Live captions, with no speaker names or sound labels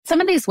some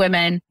of these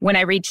women, when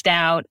I reached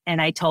out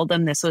and I told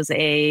them this was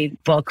a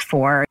book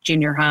for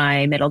junior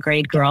high, middle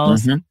grade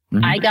girls,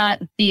 I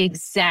got the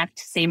exact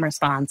same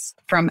response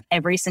from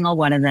every single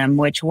one of them,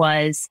 which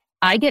was,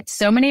 I get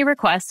so many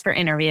requests for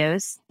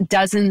interviews,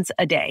 dozens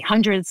a day,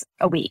 hundreds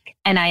a week.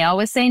 And I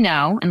always say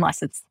no,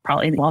 unless it's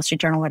probably the Wall Street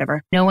Journal,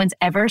 whatever. No one's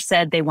ever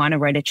said they want to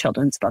write a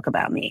children's book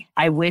about me.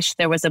 I wish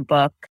there was a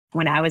book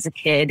when I was a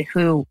kid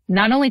who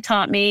not only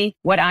taught me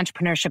what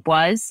entrepreneurship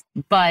was,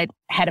 but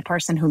had a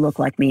person who looked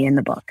like me in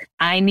the book.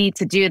 I need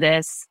to do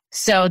this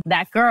so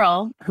that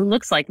girl who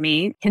looks like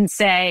me can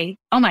say,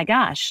 oh my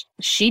gosh,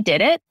 she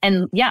did it.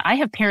 And yeah, I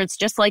have parents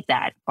just like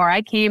that. Or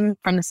I came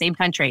from the same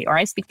country, or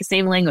I speak the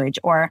same language,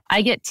 or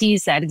I get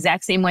teased that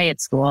exact same way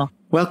at school.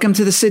 Welcome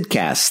to the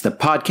Sidcast, the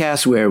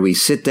podcast where we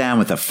sit down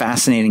with a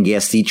fascinating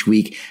guest each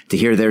week to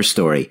hear their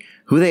story,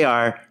 who they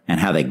are, and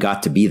how they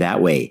got to be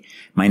that way.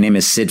 My name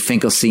is Sid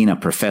Finkelstein, a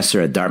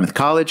professor at Dartmouth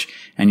College,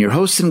 and your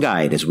host and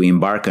guide as we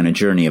embark on a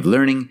journey of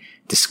learning,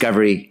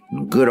 discovery,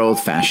 and good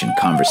old-fashioned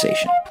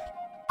conversation.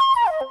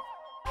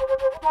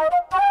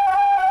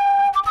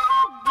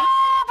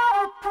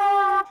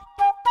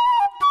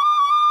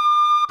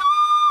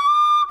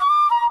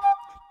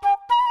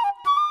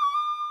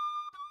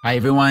 Hi,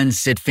 everyone.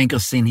 Sid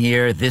Finkelstein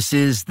here. This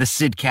is the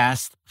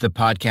Sidcast, the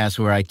podcast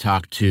where I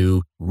talk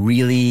to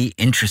really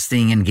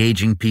interesting,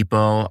 engaging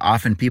people,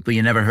 often people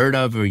you never heard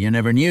of or you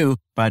never knew.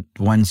 But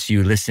once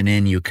you listen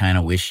in, you kind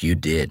of wish you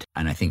did.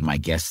 And I think my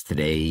guest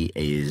today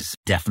is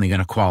definitely going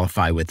to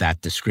qualify with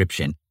that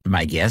description.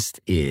 My guest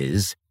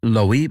is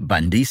Lowey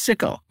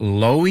Sichol.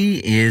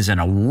 Lowey is an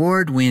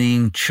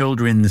award-winning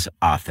children's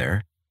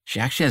author. She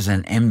actually has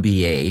an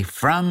MBA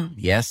from,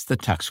 yes, the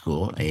Tuck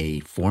School, a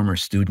former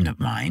student of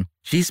mine.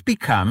 She's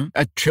become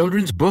a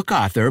children's book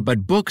author,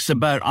 but books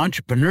about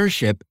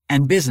entrepreneurship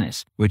and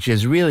business, which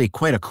is really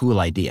quite a cool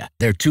idea.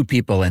 There are two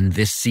people in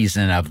this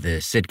season of the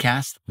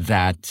Sidcast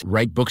that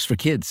write books for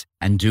kids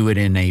and do it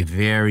in a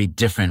very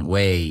different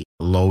way.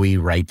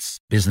 Lowey writes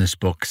business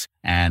books,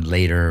 and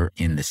later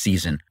in the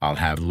season, I'll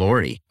have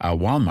Lowey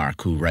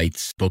Walmark, who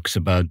writes books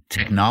about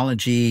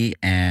technology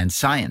and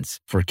science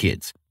for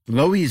kids.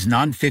 Lowey's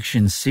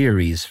nonfiction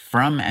series,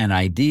 From an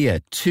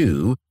Idea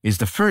to, is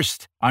the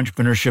first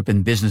entrepreneurship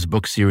and business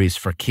book series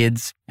for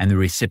kids and the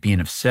recipient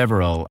of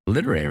several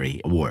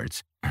literary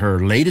awards. Her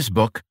latest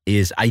book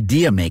is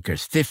Idea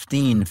Makers,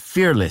 15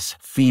 Fearless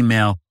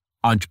Female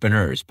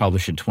Entrepreneurs,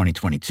 published in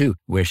 2022,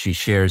 where she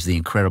shares the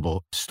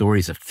incredible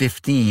stories of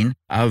 15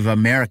 of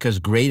America's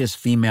greatest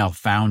female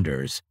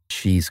founders.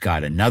 She's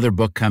got another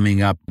book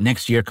coming up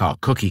next year called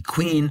Cookie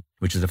Queen,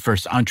 which is the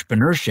first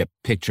entrepreneurship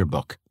picture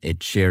book.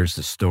 It shares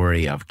the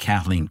story of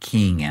Kathleen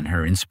King and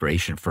her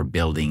inspiration for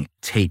building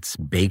Tate's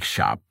Bake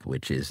Shop,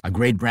 which is a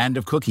great brand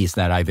of cookies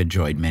that I've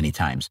enjoyed many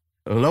times.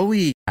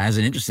 Lowey has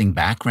an interesting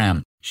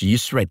background. She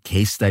used to write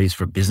case studies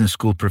for business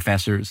school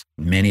professors,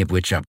 many of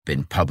which have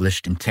been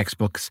published in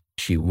textbooks.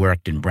 She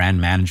worked in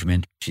brand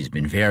management. She's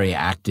been very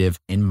active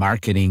in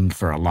marketing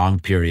for a long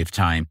period of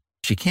time.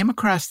 She came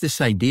across this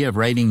idea of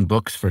writing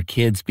books for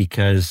kids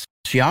because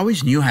she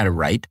always knew how to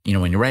write. You know,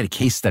 when you write a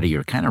case study,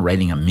 you're kind of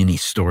writing a mini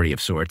story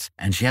of sorts.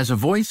 And she has a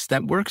voice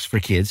that works for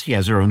kids. She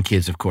has her own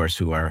kids, of course,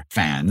 who are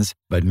fans,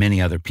 but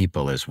many other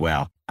people as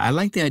well. I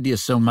like the idea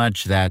so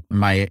much that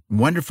my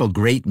wonderful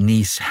great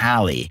niece,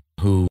 Hallie,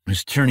 who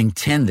is turning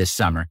 10 this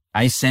summer,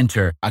 I sent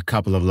her a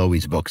couple of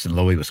Lowey's books, and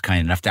Lowey was kind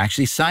enough to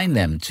actually sign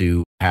them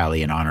to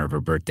Hallie in honor of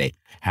her birthday.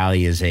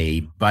 Hallie is a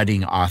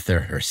budding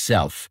author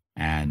herself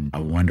and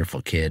a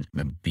wonderful kid,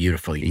 a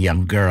beautiful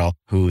young girl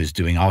who is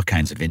doing all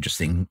kinds of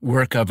interesting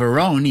work of her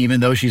own, even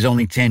though she's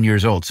only 10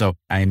 years old. So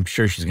I'm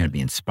sure she's going to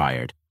be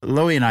inspired.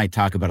 Lowey and I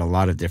talk about a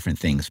lot of different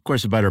things, of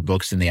course, about her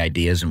books and the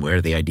ideas and where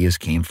the ideas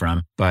came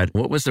from. But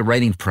what was the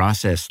writing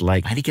process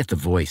like? How do you get the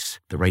voice,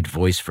 the right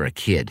voice for a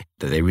kid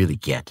that they really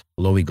get?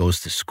 Lowey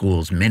goes to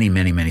schools, many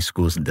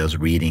schools, and does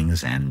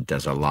readings and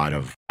does a lot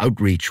of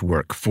outreach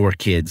work for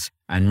kids,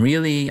 and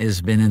really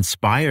has been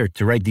inspired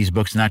to write these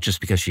books, not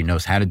just because she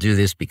knows how to do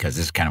this, because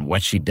this is kind of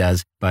what she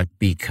does, but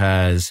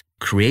because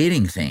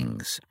creating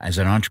things as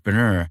an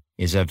entrepreneur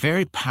is a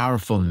very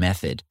powerful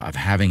method of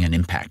having an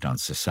impact on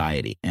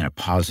society in a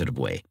positive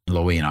way.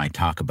 Lowey and I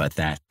talk about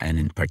that, and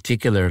in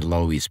particular,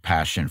 Lowey's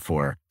passion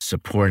for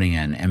supporting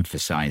and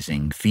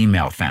emphasizing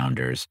female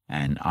founders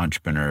and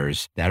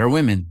entrepreneurs that are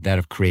women that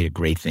have created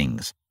great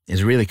things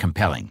is really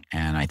compelling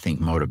and I think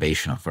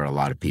motivational for a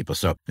lot of people.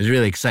 So it was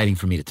really exciting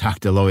for me to talk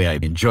to Lowey. I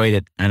enjoyed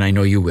it, and I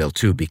know you will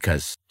too,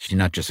 because she's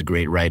not just a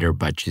great writer,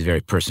 but she's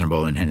very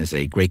personable and is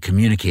a great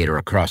communicator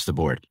across the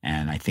board.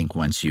 And I think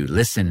once you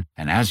listen,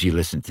 and as you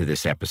listen to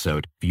this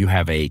episode, if you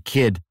have a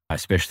kid,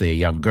 especially a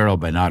young girl,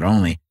 but not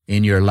only,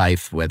 in your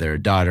life, whether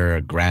a daughter,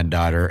 a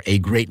granddaughter, a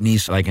great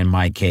niece, like in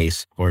my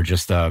case, or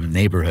just a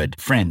neighborhood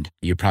friend,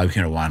 you're probably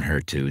going to want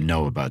her to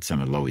know about some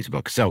of Lowey's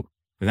books. So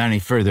without any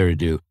further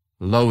ado,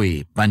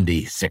 Lowey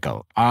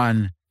Sichol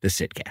on the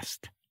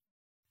Sidcast.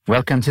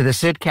 Welcome to the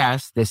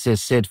Sidcast. This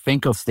is Sid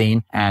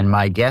Finkelstein, and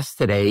my guest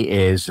today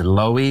is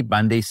Lowey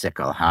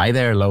Sichol. Hi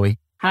there, Lowey.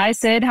 Hi,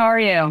 Sid. How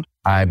are you?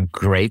 I'm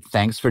great.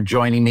 Thanks for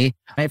joining me.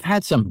 I've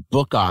had some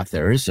book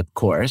authors, of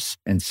course,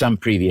 in some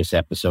previous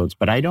episodes,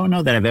 but I don't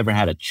know that I've ever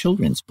had a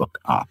children's book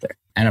author.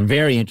 And I'm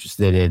very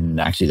interested in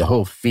actually the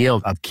whole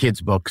field of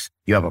kids' books.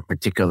 You have a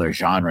particular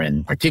genre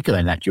in particular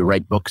in that you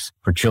write books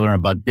for children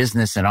about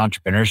business and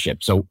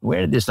entrepreneurship. So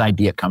where did this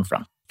idea come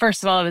from?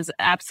 First of all, it was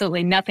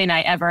absolutely nothing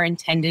I ever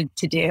intended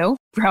to do.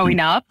 Growing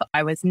up,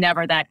 I was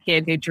never that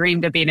kid who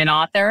dreamed of being an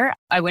author.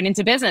 I went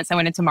into business. I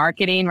went into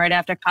marketing right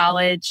after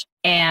college.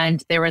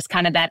 And there was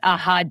kind of that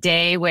aha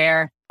day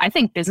where I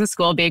think business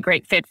school would be a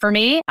great fit for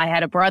me. I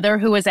had a brother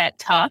who was at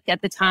Tuck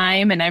at the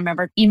time. And I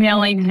remember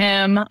emailing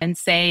him and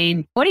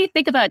saying, what do you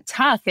think about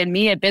Tuck and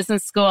me at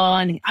business school?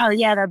 And oh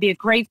yeah, that'd be a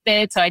great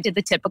fit. So I did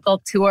the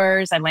typical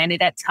tours. I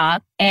landed at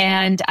Tuck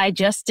and I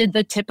just did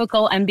the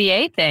typical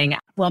MBA thing.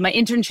 Well, my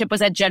internship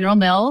was at General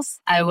Mills.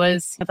 I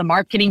was the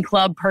marketing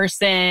club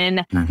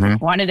person,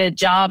 wanted a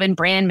job in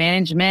brand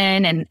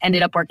management and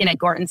ended up working at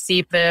Gorton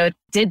Seafood.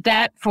 Did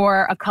that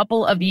for a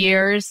couple of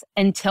years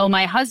until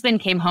my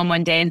husband came home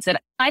one day and said,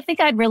 I think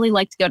I'd really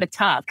like to go to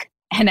Tuck.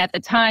 And at the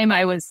time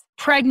I was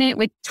pregnant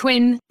with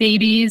twin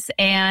babies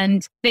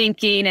and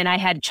thinking, and I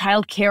had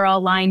childcare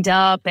all lined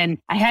up and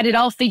I had it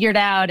all figured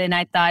out. And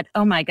I thought,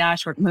 oh my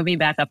gosh, we're moving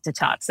back up to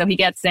Tuck. So he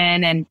gets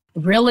in and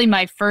really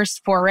my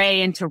first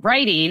foray into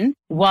writing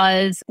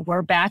was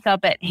we're back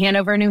up at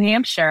Hanover, New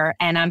Hampshire.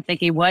 And I'm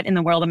thinking, what in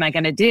the world am I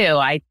going to do?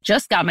 I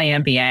just got my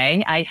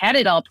MBA. I had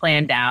it all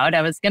planned out.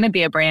 I was going to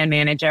be a brand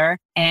manager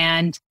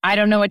and I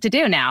don't know what to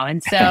do now.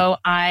 And so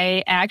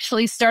I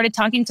actually started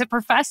talking to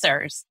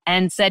professors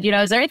and said,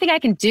 is there anything I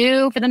can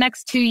do for the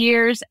next 2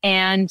 years?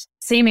 And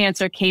same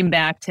answer came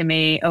back to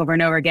me over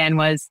and over again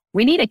was,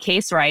 we need a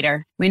case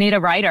writer. We need a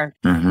writer.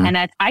 And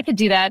I could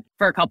do that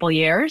for a couple of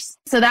years.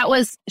 So that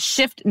was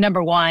shift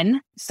number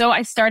one. So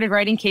I started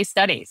writing case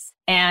studies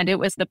and it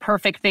was the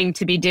perfect thing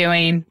to be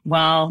doing.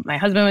 Well, my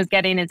husband was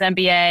getting his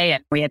MBA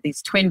and we had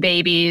these twin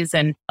babies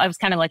and I was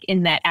kind of like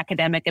in that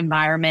academic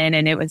environment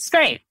and it was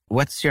great.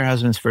 What's your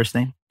husband's first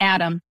name?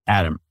 Adam.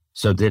 Adam.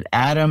 So did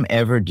Adam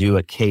ever do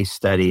a case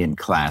study in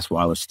class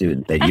while a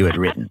student that you had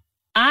written?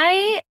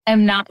 I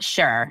am not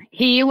sure.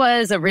 He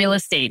was a real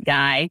estate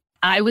guy.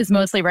 I was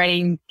mostly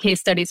writing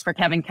case studies for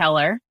Kevin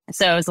Keller.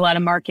 So it was a lot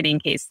of marketing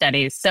case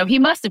studies. So he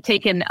must have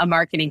taken a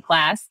marketing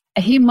class.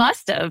 He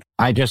must have.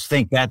 I just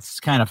think that's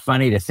kind of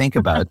funny to think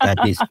about that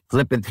he's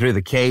flipping through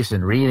the case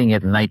and reading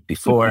it the night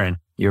before and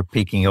you're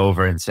peeking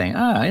over and saying,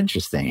 oh,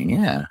 interesting.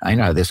 Yeah, I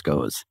know how this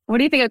goes. What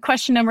do you think of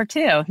question number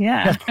 2?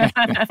 Yeah.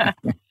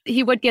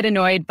 He would get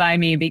annoyed by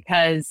me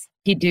because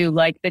he'd do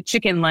like the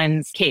chicken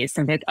lens case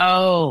and think,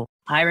 oh,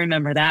 I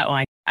remember that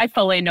one. I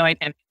fully annoyed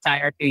him the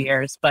entire 2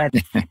 years, but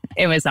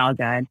it was all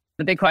good.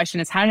 The big question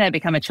is, how did I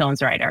become a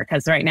children's writer?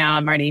 Because right now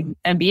I'm writing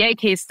MBA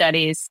case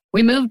studies.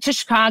 We moved to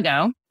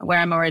Chicago, where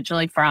I'm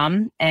originally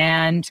from,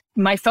 and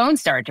my phone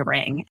started to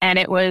ring. And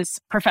it was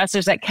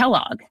professors at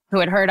Kellogg who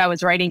had heard I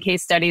was writing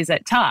case studies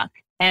at Tuck.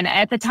 And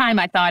at the time,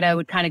 I thought I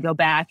would kind of go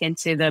back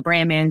into the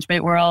brand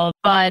management world.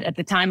 But at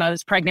the time, I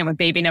was pregnant with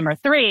baby number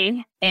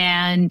 3.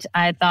 And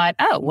I thought,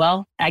 oh,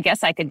 well, I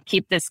guess I could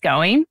keep this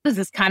going. This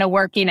is kind of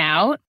working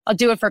out. I'll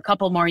do it for a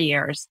couple more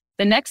years.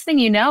 The next thing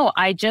you know,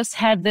 I just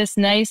had this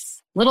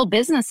nice little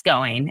business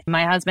going.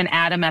 My husband,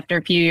 Adam, after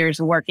a few years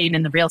of working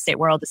in the real estate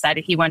world,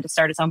 decided he wanted to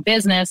start his own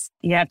business.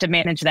 You have to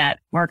manage that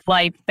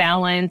work-life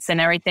balance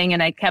and everything.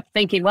 And I kept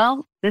thinking,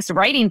 well, this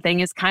writing thing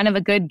is kind of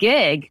a good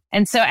gig.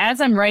 And so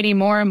as I'm writing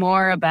more and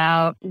more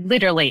about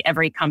literally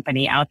every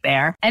company out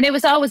there, and it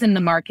was always in the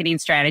marketing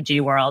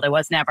strategy world. It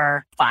was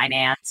never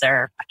finance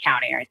or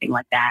accounting or anything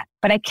like that.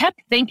 But I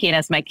kept thinking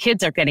as my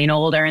kids are getting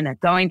older and they're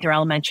going through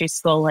elementary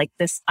school, like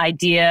this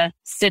idea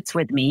sits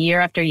with me year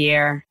after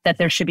year that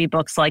there should be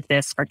books like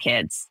this for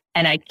kids.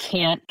 And I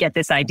can't get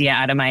this idea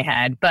out of my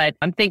head. But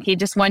I'm thinking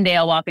just one day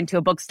I'll walk into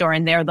a bookstore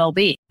and there they'll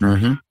be.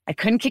 I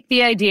couldn't kick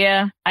the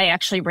idea. I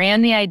actually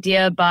ran the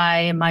idea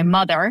by my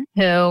mother,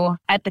 who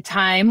at the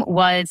time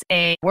was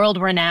a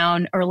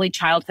world-renowned early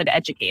childhood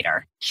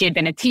educator. She had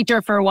been a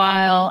teacher for a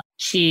while.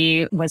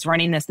 She was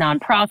running this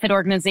nonprofit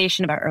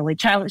organization about early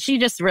childhood. She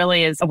just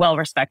really is a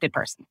well-respected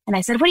person. And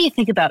I said, what do you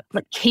think about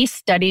case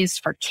studies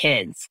for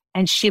kids?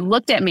 And she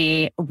looked at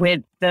me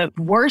with the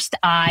worst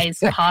eyes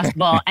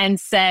possible and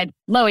said,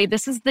 Lowey,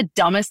 this is the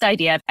dumbest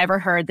idea I've ever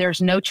heard.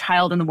 There's no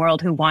child in the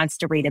world who wants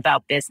to read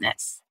about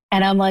business.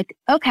 And I'm like,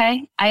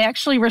 okay, I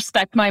actually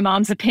respect my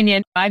mom's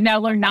opinion. I've now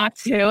learned not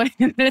to.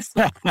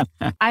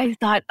 I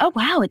thought, oh,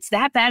 wow, it's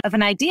that bad of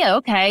an idea.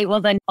 Okay,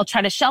 well, then I'll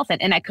try to shelf it.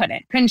 And I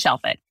couldn't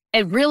shelf it.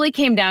 It really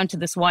came down to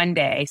this one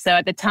day. So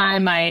at the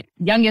time, my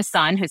youngest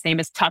son, whose name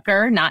is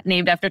Tucker, not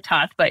named after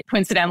Tuck, but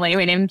coincidentally,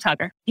 we named him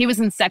Tucker. He was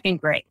in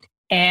 2nd grade.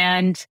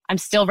 And I'm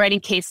still writing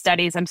case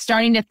studies. I'm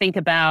starting to think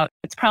about,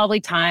 it's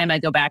probably time I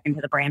go back into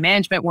the brand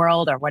management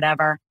world or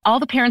whatever. All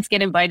the parents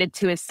get invited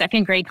to a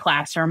second grade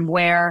classroom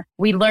where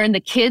we learn the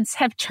kids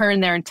have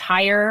turned their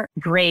entire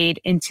grade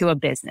into a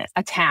business,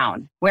 a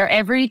town, where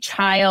every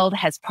child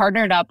has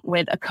partnered up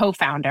with a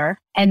co-founder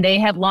and they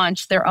have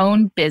launched their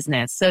own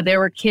business. So there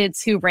were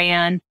kids who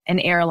ran an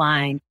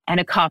airline and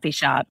a coffee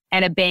shop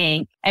and a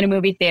bank and a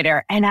movie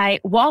theater. And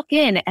I walk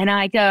in and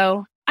I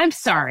go, I'm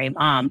sorry,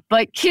 Mom,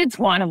 but kids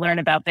want to learn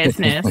about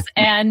business.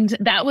 And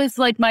that was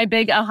like my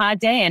big aha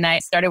day. And I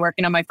started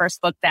working on my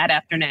first book that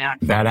afternoon.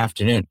 That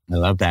afternoon. I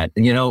love that.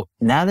 You know,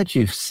 now that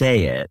you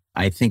say it,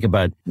 I think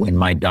about when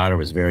my daughter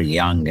was very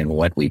young and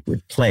what we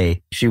would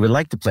play. She would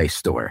like to play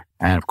store.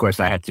 And of course,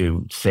 I had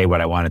to say what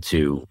I wanted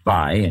to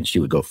buy. And she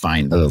would go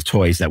find the little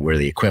toys that were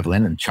the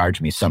equivalent and charge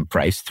me some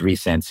price, 3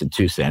 cents and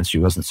 2 cents. She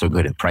wasn't so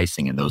good at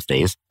pricing in those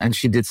days. And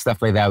she did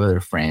stuff like that with her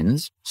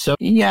friends. So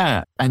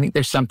yeah, I think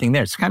there's something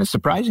there. It's kind of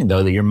surprising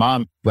though that your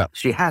mom, well,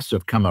 she has to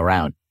have come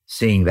around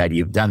seeing that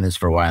you've done this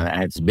for a while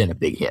and it's been a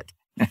big hit.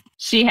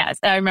 She has.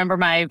 I remember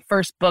my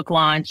first book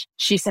launch.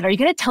 She said, are you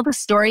going to tell the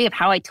story of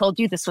how I told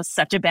you this was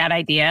such a bad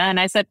idea? And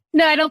I said,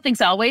 no, I don't think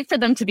so. I'll wait for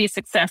them to be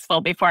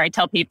successful before I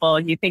tell people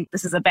you think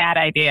this is a bad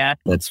idea.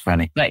 That's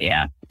funny. But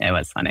yeah, it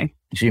was funny.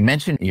 She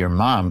mentioned your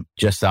mom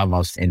just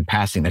almost in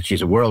passing that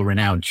she's a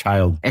world-renowned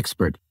child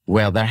expert.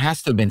 Well, there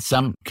has to have been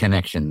some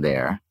connection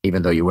there,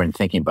 even though you weren't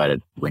thinking about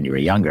it when you were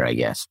younger, I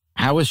guess.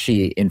 How was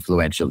she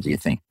influential, do you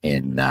think,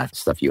 in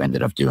stuff you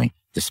ended up doing,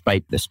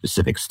 despite the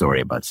specific story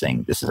about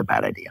saying this is a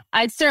bad idea?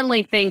 I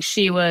certainly think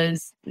she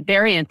was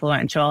very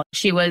influential.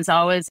 She was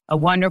always a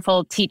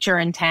wonderful teacher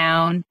in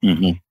town,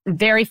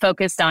 very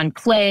focused on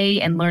play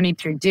and learning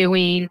through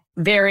doing,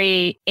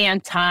 very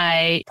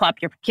anti plop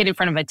your kid in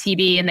front of a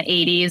TV in the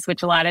 80s,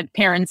 which a lot of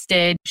parents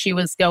did. She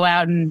was go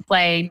out and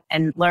play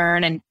and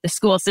learn. And the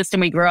school system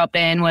we grew up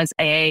in was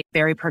a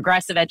very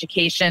progressive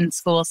education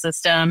school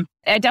system.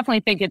 I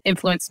definitely think it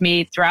influenced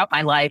me throughout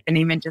my life and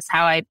even just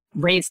how I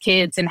raise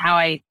kids and how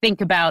I think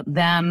about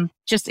them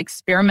just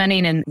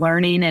experimenting and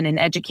learning and in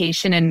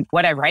education and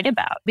what I write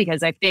about.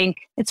 Because I think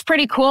it's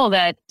pretty cool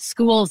that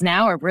schools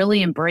now are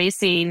really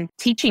embracing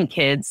teaching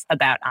kids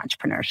about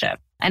entrepreneurship.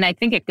 And I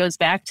think it goes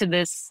back to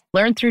this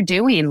learn through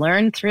doing,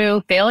 learn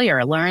through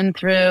failure, learn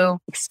through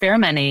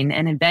experimenting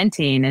and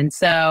inventing. And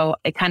so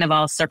it kind of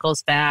all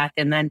circles back.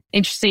 And then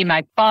interesting,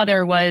 my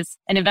father was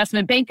an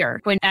investment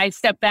banker. When I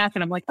step back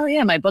and I'm like, oh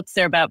yeah, my books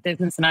are about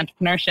business and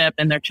entrepreneurship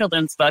and they're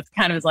children's books,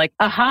 kind of was like,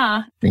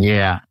 aha.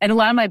 Yeah. And a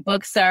lot of my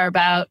books are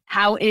about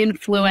how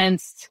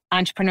influenced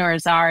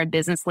entrepreneurs are,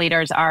 business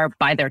leaders are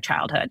by their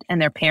childhood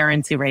and their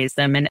parents who raised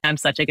them. And I'm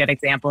such a good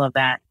example of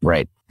that.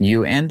 Right.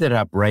 You ended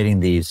up writing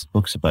these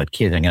books about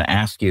kids. I'm going to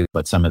ask you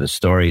about some of the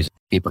stories.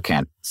 People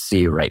can't see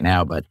you right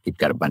now, but you've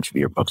got a bunch of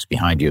your books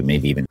behind you,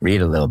 maybe even read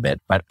a little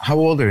bit. But how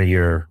old are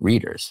your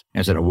readers?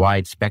 Is it a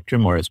wide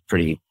spectrum or is it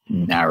pretty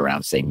narrow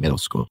around, say, middle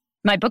school?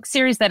 My book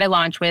series that I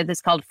launched with is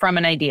called From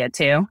an Idea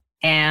to.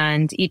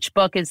 And each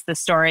book is the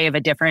story of a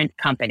different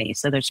company.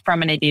 So there's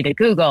From an Idea to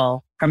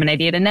Google, From an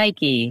Idea to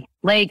Nike,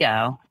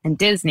 Lego, and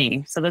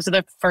Disney. So those are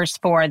the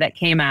first 4 that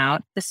came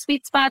out. The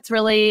sweet spots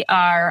really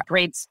are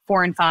grades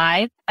 4 and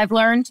 5, I've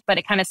learned, but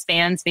it kind of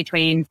spans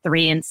between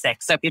 3 and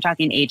 6. So if you're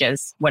talking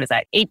ages, what is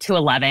that? 8 to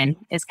 11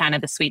 is kind of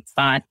the sweet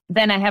spot.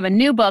 Then I have a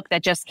new book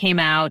that just came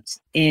out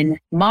in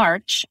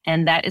March,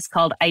 and that is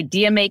called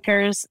Idea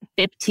Makers,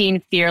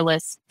 15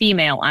 Fearless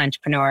Female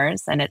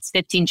Entrepreneurs. And it's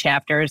 15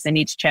 chapters, and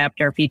each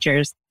chapter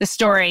features the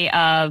story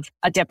of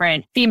a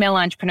different female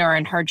entrepreneur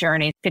and her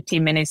journey,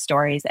 15 mini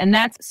stories. And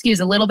that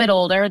skews a little bit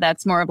older.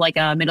 That's more of like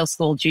a middle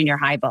school, junior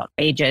high book,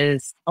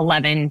 ages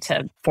 11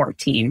 to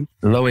 14.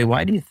 Lowey,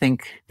 why do you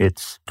think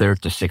it's 3rd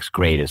to 6th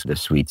grade is the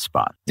sweet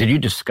spot? Did you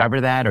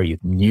discover that or you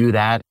knew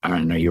that? Or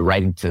are you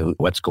writing to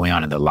what's going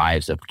on in the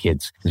lives of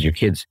kids? Because your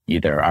kids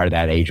either are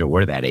that age or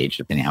were that age,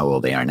 depending how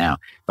old they are now.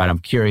 But I'm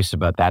curious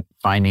about that,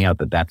 finding out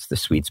that that's the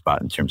sweet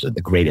spot in terms of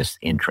the greatest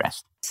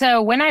interest.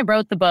 So when I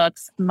wrote the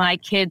books, my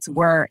kids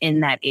were in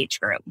that age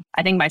group.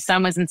 I think my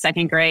son was in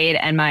 2nd grade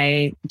and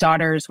my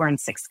daughters were in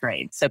 6th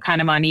grade. So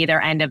kind of on either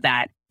end of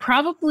that.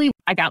 Probably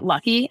I got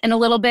lucky in a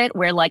little bit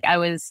where like I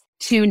was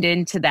tuned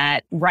into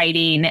that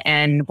writing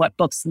and what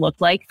books look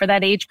like for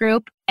that age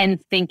group and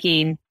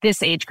thinking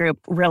this age group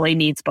really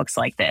needs books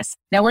like this.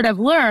 Now, what I've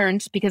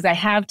learned, because I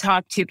have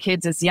talked to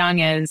kids as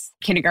young as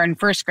kindergarten,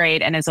 1st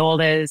grade and as old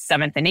as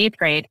 7th and 8th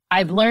grade,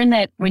 I've learned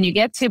that when you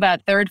get to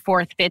about 3rd,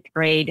 4th, 5th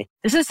grade,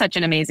 this is such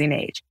an amazing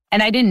age.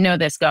 And I didn't know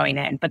this going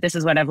in, but this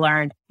is what I've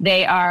learned.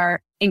 They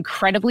are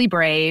incredibly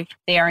brave.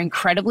 They are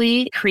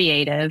incredibly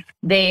creative.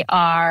 They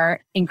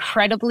are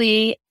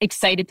incredibly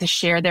excited to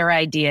share their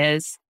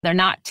ideas. They're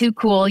not too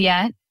cool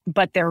yet,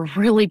 but they're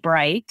really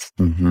bright.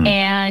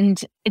 And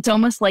it's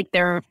almost like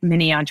they're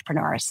mini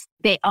entrepreneurs.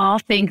 they all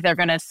think they're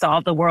going to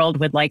solve the world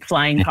with like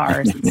flying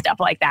cars and stuff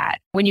like that.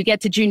 When you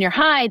get to junior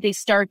high, they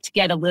start to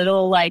get a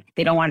little like,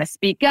 they don't want to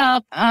speak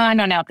up. Oh, I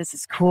don't know if this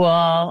is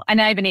cool.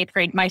 And I have an 8th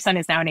grade. My son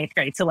is now in 8th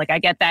grade. So like I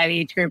get that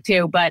age group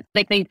too, but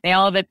they think they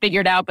all have it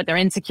figured out, but they're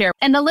insecure.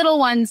 And the little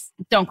ones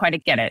don't quite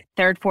get it.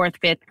 3rd, 4th,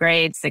 5th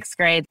grade, 6th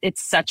grade.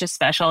 It's such a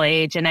special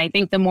age. And I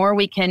think the more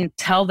we can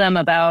tell them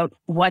about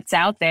what's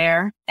out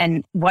there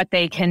and what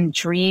they can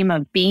dream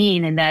of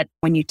being, and that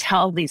when you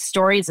tell these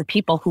stories of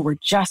people who were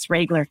just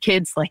regular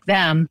kids like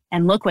them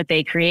and look what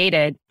they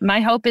created, my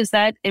hope is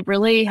that it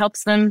really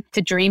helps them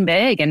to dream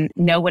big and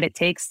know what it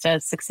takes to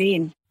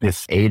succeed.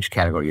 This age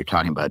category you're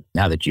talking about,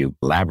 now that you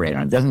elaborate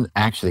on it, doesn't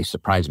actually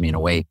surprise me in a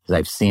way, because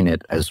I've seen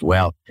it as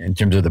well in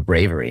terms of the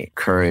bravery,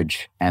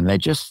 courage, and they're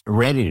just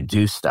ready to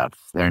do stuff.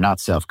 They're not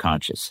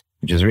self-conscious,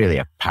 which is really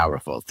a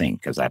powerful thing,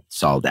 because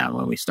that's all down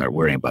when we start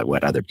worrying about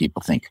what other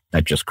people think.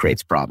 That just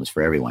creates problems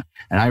for everyone.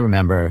 And I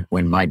remember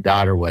when my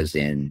daughter was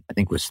in, I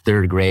think it was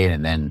 3rd grade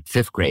and then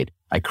 5th grade,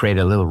 I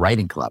created a little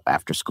writing club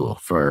after school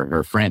for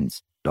her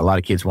friends. A lot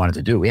of kids wanted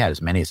to do. We had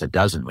as many as a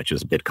dozen, which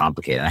was a bit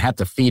complicated. I had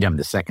to feed them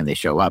the second they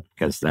show up,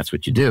 because that's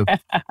what you do.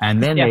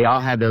 And then they all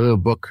had their little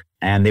book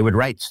and they would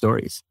write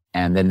stories.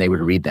 And then they would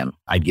read them.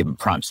 I'd give them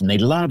prompts and they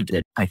loved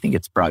it. I think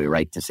it's probably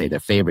right to say their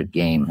favorite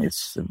game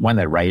is one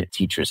that write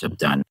teachers have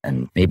done,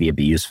 and maybe it'd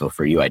be useful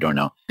for you. I don't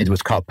know. It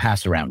was called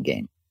Pass Around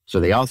Game. So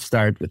they all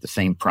start with the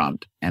same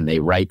prompt and they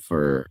write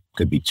for,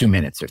 could be 2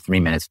 minutes or 3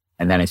 minutes.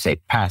 And then I say,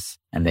 pass.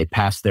 And they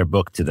pass their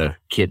book to the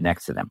kid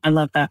next to them. I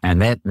love that.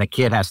 And then the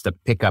kid has to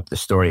pick up the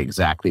story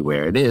exactly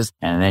where it is.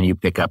 And then you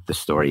pick up the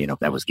story,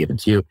 that was given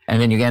to you.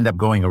 And then you end up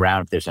going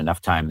around, if there's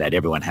enough time that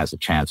everyone has a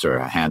chance, or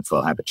a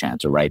handful have a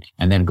chance to write.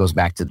 And then it goes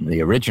back to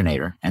the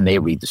originator and they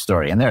read the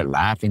story and they're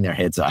laughing their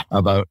heads off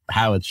about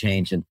how it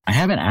changed. And I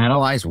haven't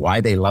analyzed why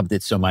they loved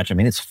it so much. I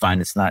mean, it's fun.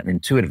 It's not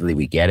intuitively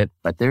we get it,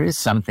 but there is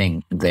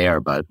something there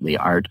about the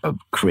art of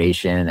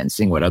creation and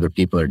seeing what other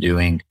people are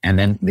doing. And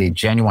then the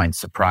genuine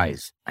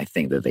surprise, I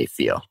think, that they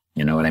feel.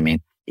 You know what I mean?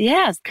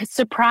 Yes,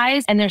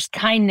 surprise. And there's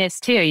kindness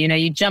too.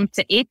 You jump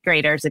to 8th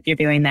graders if you're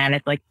doing that.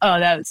 It's like, oh,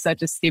 that was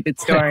such a stupid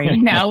story.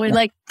 We're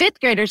like 5th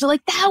graders are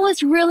like, that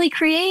was really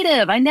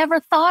creative. I never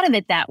thought of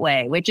it that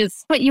way, which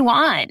is what you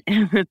want.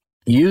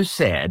 You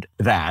said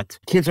that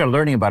kids are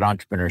learning about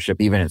entrepreneurship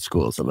even in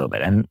schools a little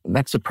bit. And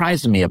that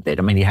surprises me a bit.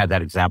 I mean, you had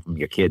that example of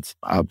your kids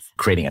of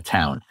creating a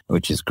town,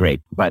 which is great.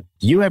 But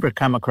do you ever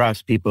come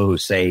across people who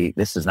say,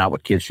 this is not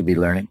what kids should be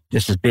learning?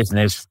 This is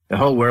business. The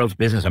whole world's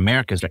business.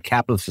 America's a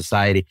capitalist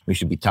society. We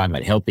should be talking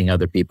about helping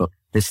other people.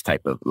 This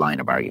type of line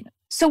of argument.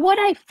 So what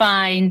I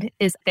find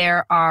is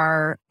there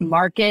are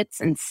markets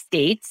and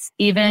states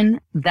even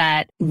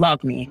that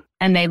love me,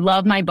 and they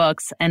love my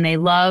books and they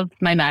love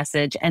my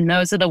message. And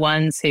those are the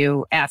ones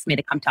who ask me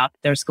to come talk to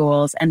their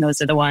schools. And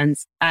those are the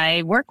ones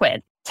I work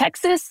with.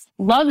 Texas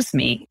loves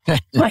me.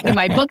 Like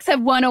my books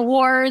have won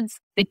awards.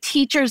 The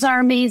teachers are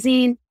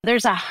amazing.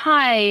 There's a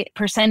high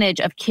percentage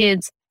of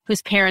kids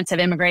whose parents have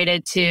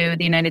immigrated to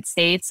the United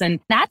States. And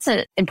that's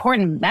an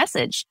important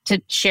message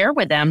to share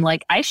with them.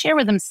 Like I share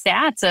with them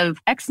stats of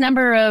X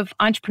number of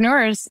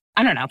entrepreneurs.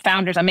 I don't know,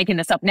 founders, I'm making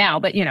this up now,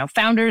 but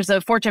founders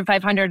of Fortune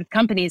 500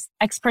 companies,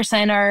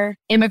 X% are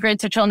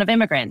immigrants or children of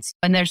immigrants.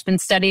 And there's been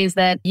studies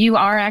that you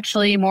are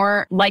actually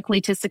more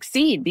likely to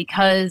succeed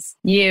because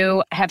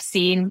you have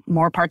seen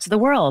more parts of the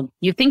world.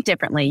 You think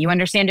differently. You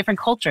understand different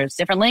cultures,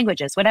 different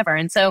languages, whatever.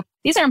 And so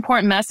these are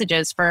important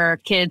messages for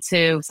kids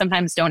who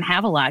sometimes don't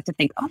have a lot to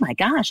think, oh my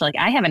gosh, like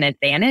I have an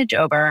advantage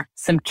over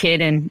some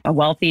kid in a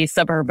wealthy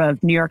suburb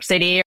of New York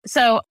City.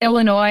 So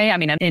Illinois,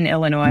 I'm in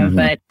Illinois,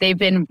 but they've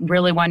been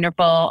really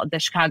wonderful. The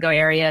Chicago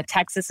area.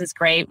 Texas is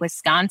great.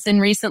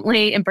 Wisconsin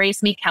recently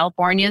embraced me.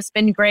 California's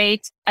been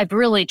great. I've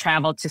really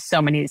traveled to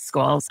so many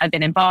schools. I've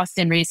been in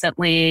Boston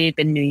recently,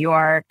 been in New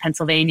York,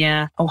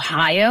 Pennsylvania,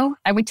 Ohio.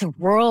 I went to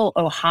rural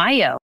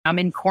Ohio. I'm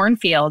in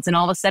cornfields, and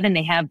all of a sudden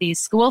they have these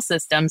school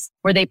systems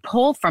where they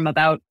pull from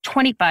about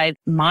 25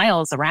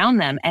 miles around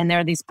them. And there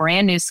are these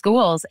brand new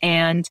schools.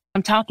 And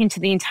I'm talking to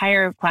the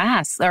entire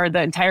class or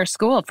the entire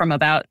school from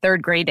about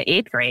 3rd grade to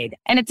 8th grade.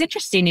 And it's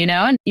interesting,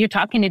 and you're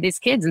talking to these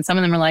kids and some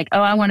of them are like,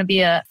 oh, I want to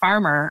be a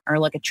farmer or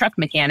like a truck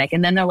mechanic.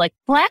 And then they're like,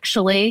 well,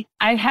 actually,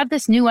 I have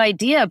this new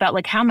idea about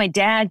like how my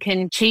dad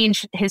can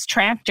change his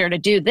tractor to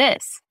do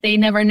this. They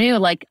never knew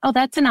like, oh,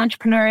 that's an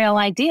entrepreneurial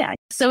idea.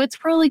 So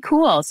it's really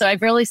cool. So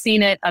I've really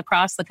seen it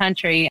across the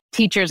country,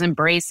 teachers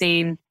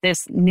embracing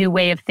this new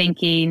way of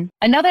thinking.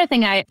 Another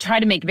thing I try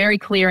to make very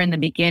clear in the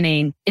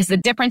beginning is the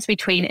difference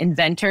between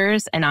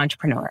inventors and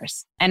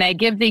entrepreneurs. And I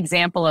give the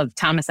example of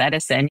Thomas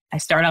Edison. I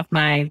start off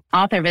my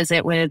author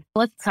visit with,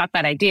 let's talk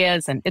about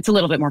ideas. And it's a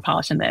little bit more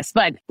polished than this,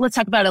 but let's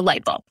talk about a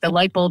light bulb. The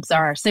light bulbs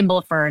are a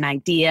symbol for an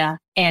idea.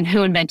 And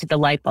who invented the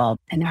light bulb?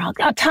 And they're all,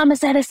 oh,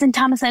 Thomas Edison,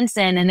 Thomas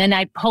Edison. And then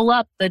I pull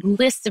up the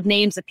list of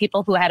names of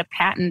people who had a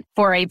patent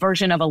for a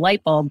version of a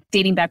light bulb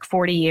dating back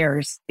 40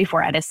 years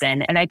before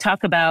Edison. And I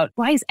talk about,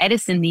 why is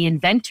Edison I'm the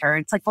inventor.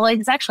 It's like, well,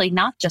 he's actually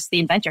not just the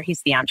inventor.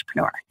 He's the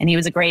entrepreneur. And he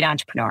was a great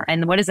entrepreneur.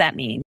 And what does that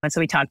mean? And so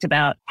we talked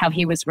about how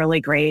he was really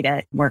great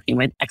at working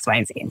with X, Y,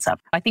 and Z and stuff.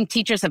 I think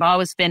teachers have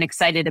always been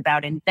excited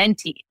about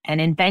inventing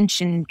and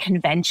invention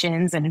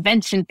conventions and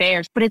invention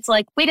fairs. But it's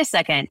like, wait a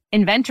second,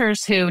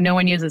 inventors who no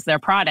one uses their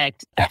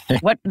product,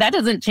 that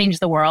doesn't change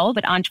the world,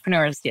 but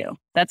entrepreneurs do.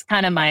 That's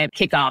kind of my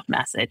kickoff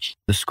message.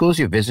 The schools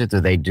you visit, do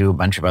they do a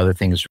bunch of other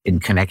things in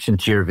connection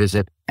to your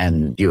visit?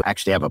 And you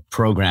actually have a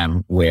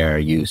program where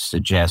you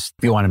suggest,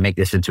 if you want to make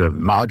this into a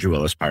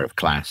module as part of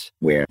class,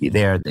 where you're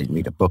there, they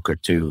read a book or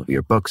two of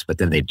your books, but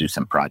then they do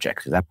some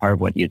projects. Is that part of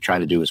what you try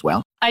to do as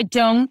well? I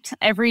don't.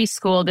 Every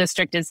school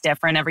district is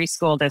different. Every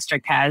school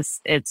district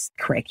has its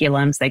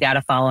curriculums they got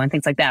to follow and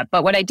things like that.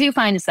 But what I do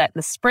find is that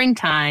the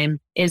springtime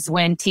is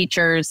when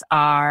teachers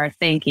are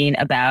thinking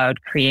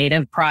about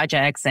creative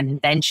projects and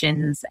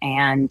inventions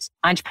and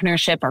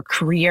entrepreneurship or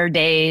career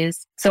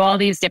days. So all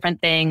these different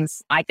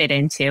things I fit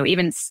into,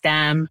 even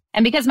STEM.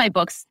 And because my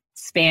books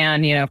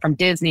span, from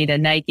Disney to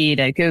Nike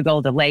to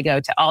Google to Lego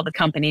to all the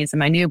companies in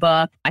my new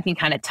book, I can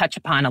kind of touch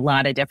upon a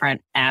lot of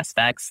different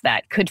aspects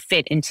that could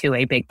fit into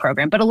a big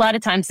program. But a lot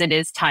of times it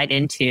is tied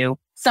into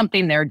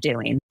something they're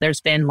doing. There's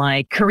been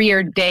like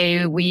career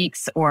day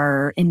weeks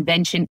or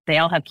invention. They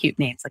all have cute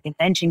names like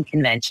invention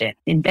convention,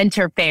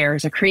 inventor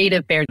fairs, or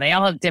creative fairs. They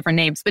all have different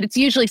names, but it's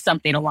usually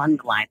something along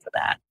the lines of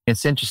that.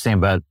 It's interesting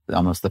about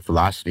almost the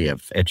philosophy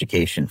of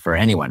education for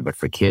anyone, but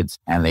for kids.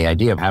 And the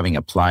idea of having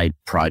applied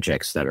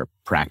projects that are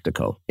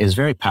practical is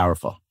very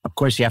powerful. Of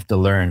course, you have to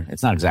learn.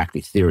 It's not exactly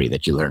theory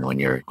that you learn when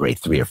you're grade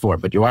 3 or 4,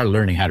 but you are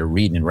learning how to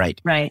read and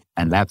write. Right.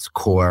 And that's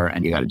core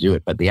and you got to do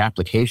it. But the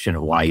application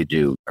of why you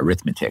do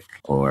arithmetic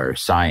or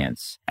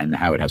science and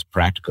how it has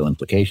practical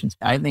implications.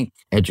 I think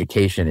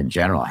education in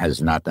general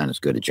has not done as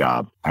good a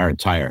job. Our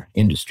entire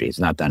industry has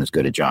not done as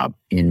good a job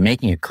in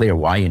making it clear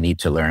why you need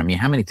to learn. I mean,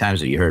 how many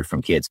times have you heard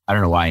from kids, I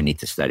don't know why I need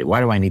to study.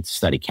 Why do I need to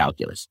study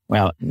calculus?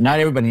 Well, not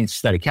everybody needs to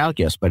study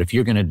calculus, but if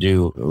you're going to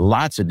do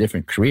lots of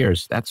different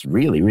careers, that's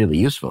really, really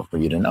useful for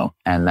you to know.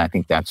 And I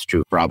think that's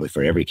true probably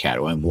for every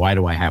category. Why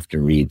do I have to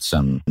read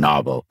some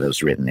novel that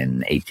was written in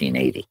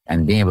 1880?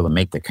 And being able to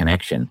make the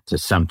connection to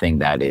something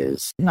that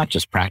is not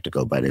just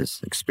practical, but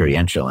is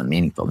experiential and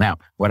meaningful. Now,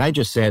 what I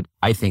just said,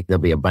 I think there'll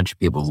be a bunch of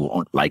people who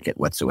won't like it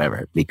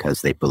whatsoever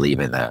because they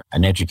believe in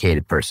an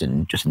educated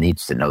person just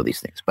needs to know these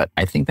things. But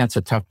I think that's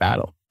a tough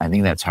battle. I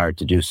think that's hard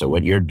to do. So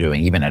what you're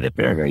doing, even at a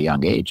very, very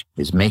young age,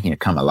 is making it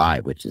come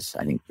alive, which is,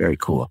 I think, very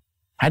cool.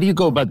 How do you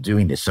go about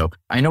doing this? So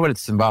I know what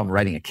it's involved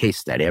writing a case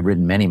study. I've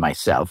written many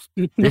myself.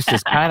 This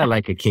is kind of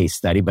like a case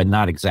study, but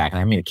not exactly.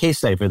 I mean, a case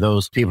study for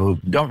those people who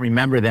don't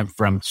remember them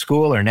from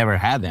school or never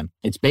had them.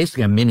 It's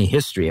basically a mini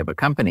history of a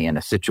company and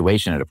a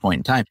situation at a point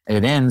in time.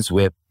 It ends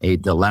with a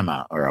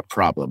dilemma or a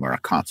problem or a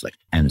conflict,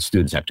 and the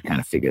students have to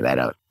kind of figure that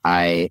out.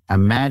 I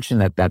imagine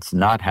that that's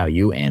not how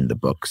you end the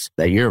books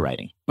that you're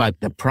writing, but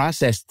the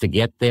process to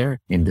get there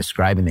in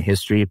describing the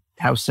history,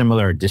 how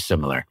similar or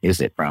dissimilar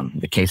is it from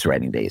the case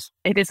writing days?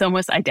 It is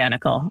almost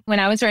identical. When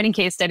I was writing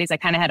case studies, I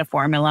kind of had a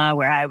formula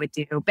where I would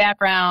do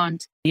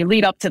background, you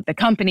lead up to the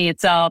company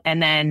itself,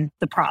 and then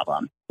the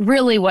problem.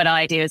 Really what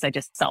I do is I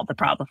just solve the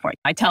problem for you.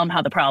 I tell them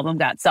how the problem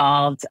got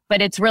solved, but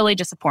it's really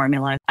just a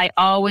formula. I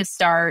always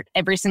start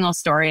every single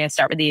story. I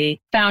start with the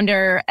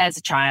founder as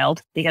a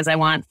child because I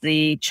want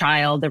the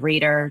child, the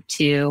reader,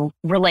 to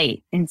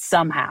relate in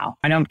somehow.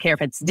 I don't care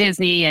if it's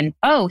Disney and,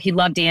 oh, he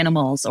loved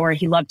animals, or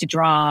he loved to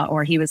draw,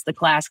 or he was the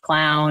class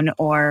clown,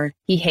 or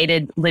he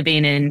hated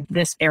living in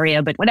this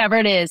area, but whatever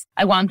it is,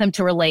 I want them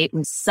to relate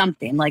with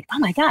something like, oh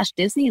my gosh,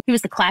 Disney, he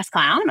was the class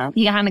clown.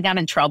 He kind of got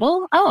in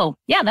trouble. Oh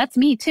yeah, that's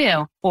me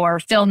too. Or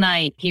Phil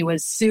Knight, he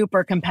was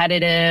super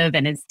competitive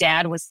and his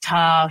dad was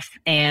tough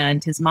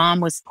and his mom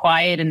was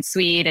quiet and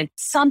sweet, and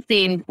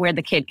something where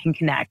the kid can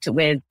connect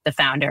with the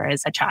founder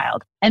as a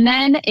child. And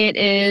then it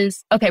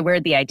is, okay,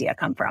 where'd the idea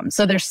come from?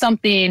 So there's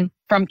something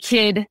from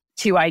kid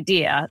to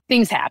idea.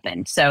 Things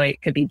happen. So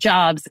it could be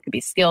jobs, it could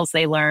be skills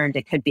they learned,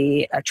 it could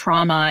be a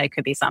trauma, it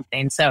could be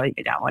something. So,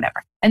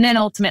 whatever. And then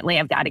ultimately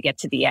I've got to get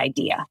to the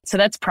idea. So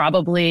that's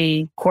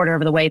probably a quarter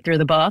of the way through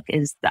the book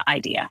is the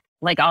idea.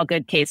 Like all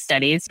good case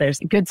studies, there's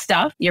good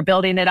stuff, you're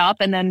building it up,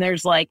 and then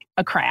there's like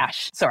a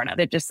crash, sort of.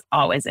 It just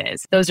always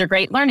is. Those are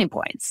great learning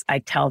points. I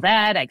tell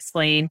that, I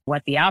explain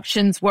what the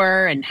options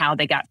were and how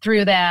they got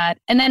through that.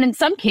 And then in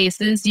some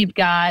cases, you've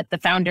got the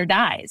founder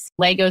dies.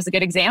 Lego's a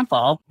good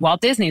example.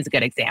 Walt Disney's a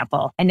good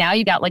example. And now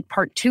you got like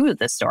part 2 of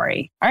the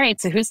story. All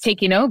right, so who's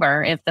taking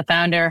over if the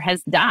founder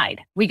has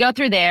died? We go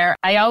through there.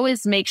 I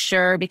always make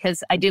sure,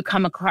 because I do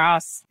come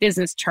across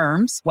business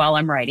terms while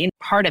I'm writing.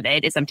 Part of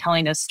it is I'm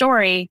telling a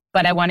story,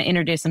 but I want to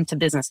introduce them to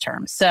business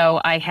terms.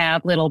 So I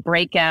have little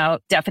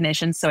breakout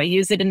definitions. So I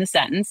use it in the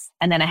sentence,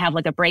 and then I have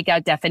like a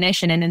breakout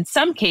definition. And in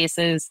some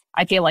cases,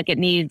 I feel like it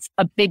needs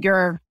a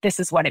bigger, this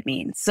is what it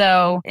means.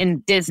 So in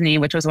Disney,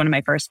 which was one of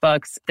my first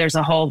books, there's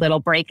a whole little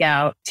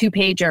breakout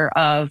 2-pager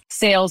of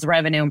sales,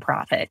 revenue, and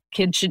profit.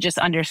 Kids should just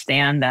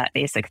understand that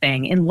basic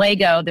thing. In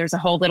Lego, there's a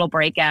whole little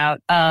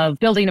breakout of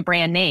building a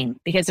brand name,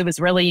 because it was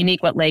really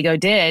unique what Lego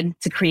did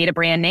to create a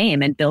brand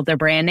name and build their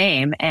brand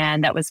name.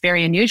 And that was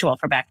very unusual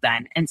for back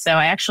then. And so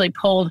I actually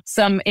pulled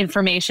some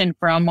information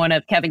from one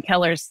of Kevin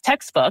Keller's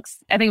textbooks.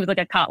 I think it was like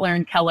a Kotler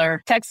and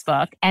Keller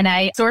textbook. And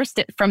I sourced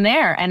it from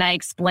there. And I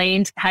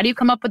explained, how do you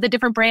come up with a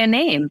different brand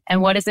name?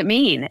 And what does it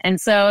mean?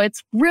 And so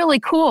it's really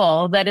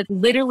cool that it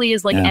literally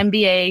is like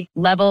MBA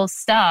level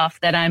stuff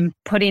that I'm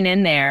putting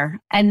in there.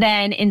 And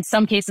then in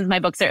some cases, my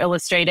books are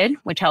illustrated,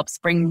 which helps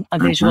bring a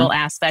visual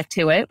aspect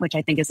to it, which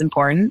I think is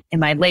important. In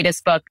my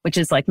latest book, which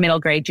is like middle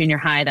grade, junior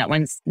high, that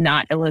one's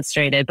not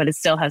illustrated, but it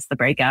still has the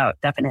breakout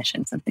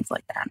definitions and things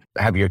like that.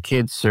 Have your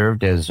kids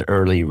served as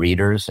early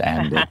readers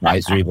and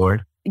advisory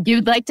board?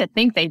 You'd like to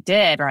think they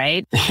did,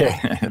 right?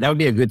 That would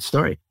be a good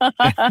story.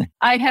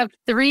 I have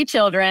 3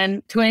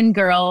 children, twin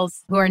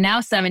girls who are now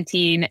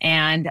 17,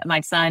 and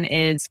my son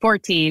is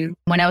 14.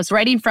 When I was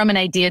writing from an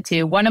idea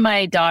to, one of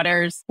my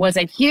daughters was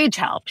a huge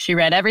help. She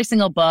read every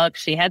single book.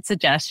 She had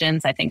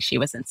suggestions. I think she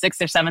was in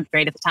 6th or 7th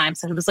grade at the time.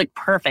 So it was like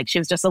perfect. She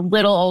was just a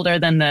little older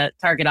than the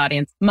target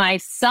audience. My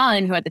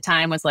son, who at the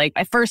time was like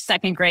my first,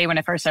 2nd grade when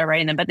I first started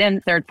writing them, but then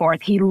 3rd,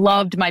 4th, he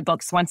loved my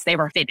books once they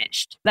were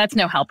finished. That's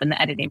no help in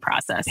the editing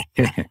process.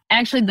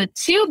 Actually, the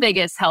 2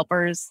 biggest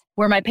helpers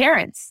were my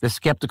parents. The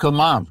skeptical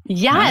mom.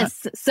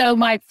 Yes. Yeah. So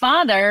my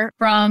father,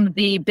 from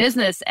the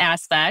business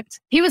aspect,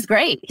 he was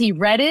great. He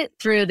read it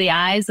through the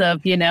eyes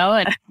of,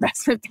 an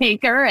investment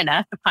banker and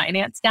a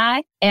finance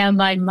guy. And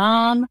my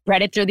mom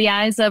read it through the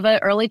eyes of an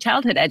early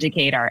childhood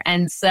educator.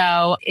 And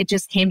so it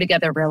just came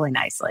together really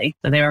nicely.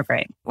 So they were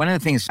great. One of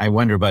the things I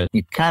wonder about,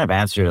 you kind of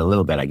answered it a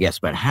little bit, I guess,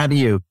 but how do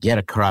you get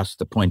across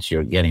the points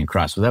you're getting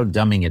across without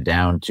dumbing it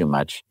down too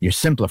much? You're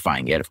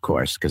simplifying it, of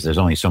course, because there's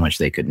only so much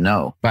they could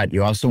know, but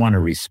you also want to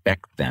respect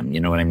them. You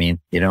know what I mean?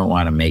 You don't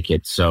want to make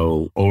it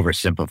so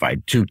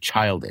oversimplified, too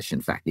childish.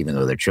 In fact, even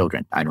though they're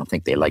children, I don't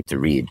think they like to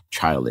read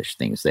childish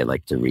things. They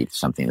like to read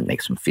something that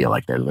makes them feel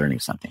like they're learning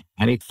something.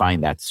 How do you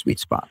find that sweet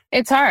spot?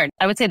 It's hard.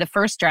 I would say the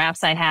first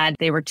drafts I had,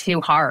 they were too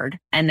hard.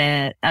 And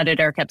the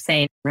editor kept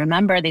saying,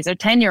 remember, these are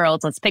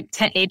 10-year-olds. Let's pick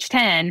age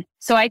 10.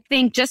 So I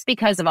think just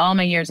because of all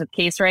my years of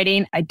case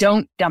writing, I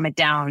don't dumb it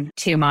down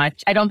too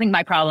much. I don't think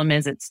my problem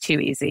is it's too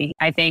easy.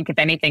 I think if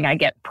anything, I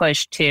get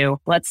pushed to,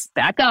 let's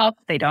back up.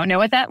 They don't know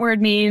what that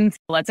word means.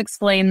 Let's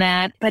explain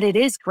that. But it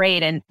is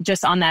great. And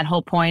just on that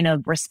whole point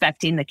of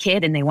respecting the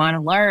kid and they want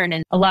to learn.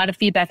 And a lot of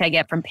feedback I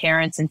get from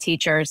parents and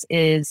teachers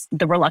is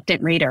the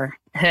reluctant reader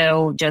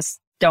who just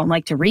don't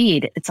like to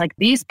read. It's like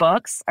these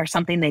books are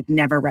something they've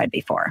never read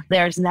before.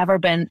 There's never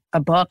been a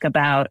book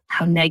about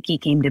how Nike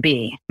came to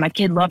be. My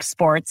kid loves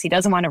sports. He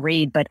doesn't want to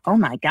read, but oh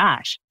my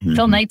gosh,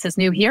 Phil Knight's his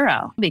new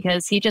hero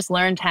because he just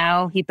learned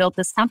how he built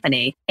this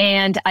company.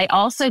 And I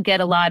also get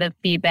a lot of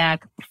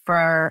feedback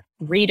for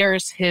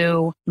readers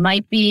who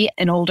might be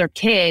an older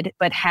kid,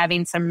 but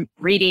having some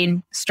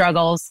reading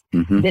struggles.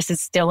 This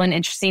is still an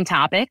interesting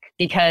topic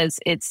because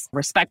it's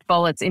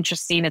respectful, it's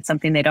interesting, it's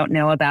something they don't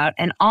know about.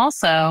 And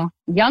also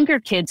younger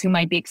kids who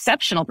might be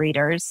exceptional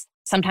readers.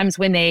 Sometimes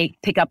when they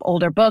pick up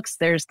older books,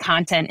 there's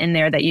content in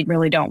there that you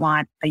really don't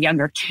want a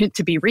younger kid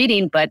to be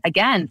reading. But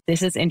again,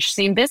 this is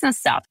interesting business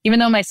stuff. Even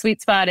though my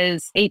sweet spot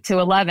is 8 to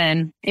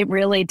 11, it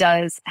really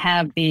does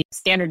have the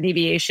standard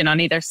deviation on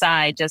either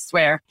side, just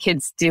where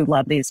kids do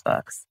love these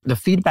books. The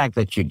feedback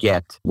that you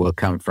get will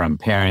come from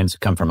parents,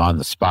 come from on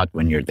the spot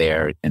when you're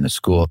there in the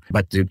school.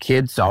 But do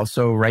kids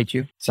also write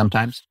you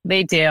sometimes?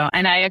 They do.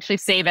 And I actually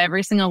save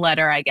every single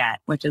letter I get,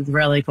 which is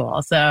really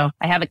cool. So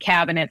I have a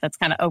cabinet that's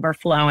kind of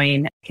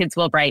overflowing. Kids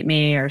will write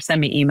me or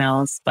send me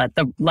emails, but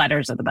the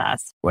letters are the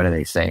best. What do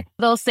they say?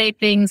 They'll say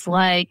things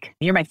like,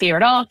 you're my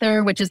favorite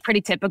author, which is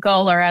pretty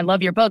typical, or I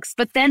love your books.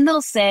 But then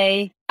they'll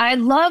say, I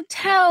loved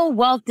how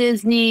Walt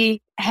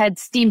Disney had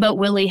Steamboat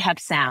Willie have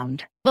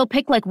sound. They'll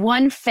pick like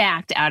one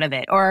fact out of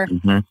it. Or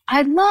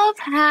I love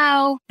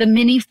how the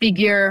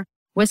minifigure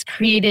was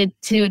created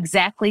to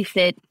exactly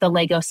fit the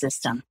Lego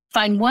system.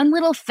 Find one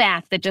little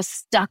fact that just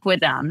stuck with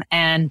them.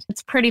 And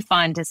it's pretty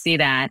fun to see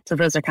that. So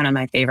those are kind of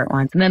my favorite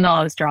ones. And then they'll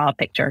always draw a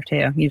picture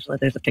too. Usually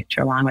there's a picture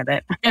along with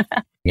it.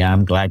 Yeah,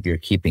 I'm glad you're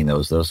keeping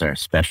those. Those are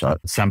special.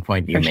 At some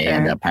point, you may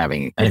end up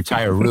having an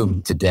entire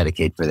room to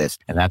dedicate for this.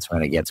 And that's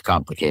when it gets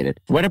complicated.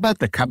 What about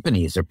the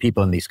companies or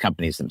people in these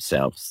companies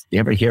themselves? Do you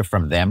ever hear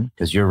from them?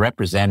 Because you're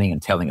representing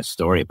and telling a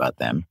story about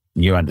them.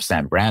 You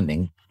understand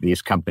branding.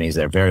 These companies,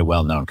 they're very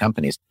well-known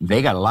companies.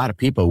 They got a lot of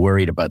people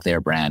worried about their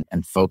brand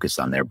and focused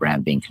on their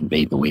brand being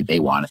conveyed the way they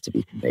want it to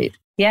be conveyed.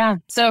 Yeah.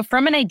 So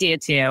from an idea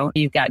to,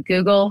 you've got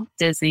Google,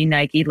 Disney,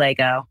 Nike,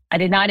 Lego. I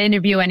did not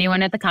interview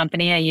anyone at the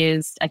company.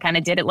 I kind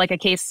of did it like a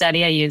case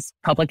study. I used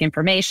public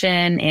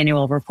information,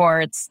 annual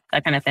reports,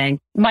 that kind of thing.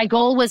 My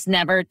goal was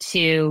never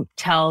to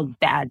tell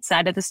bad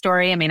side of the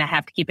story. I mean, I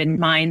have to keep in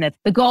mind that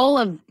the goal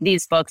of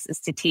these books is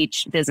to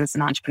teach business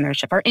and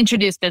entrepreneurship or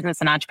introduce business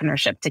and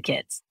entrepreneurship to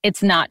kids.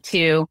 It's not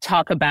to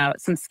talk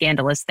about some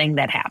scandalous thing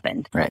that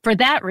happened. Right. For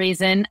that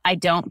reason, I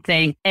don't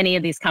think any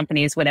of these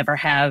companies would ever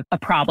have a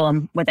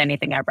problem with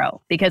anything I wrote,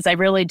 because I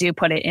really do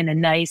put it in a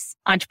nice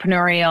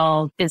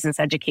entrepreneurial business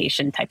education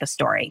type of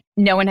story.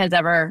 No one has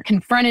ever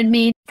confronted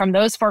me from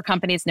those 4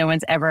 companies. No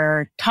one's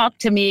ever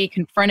talked to me,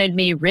 confronted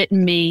me,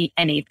 written me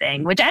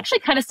anything, which actually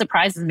kind of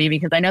surprises me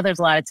because I know there's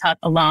a lot of top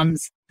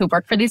alums who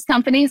work for these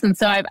companies. And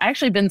so I've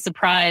actually been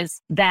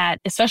surprised that,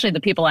 especially the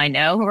people I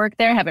know who work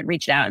there, haven't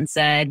reached out and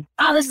said,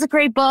 oh, this is a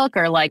great book,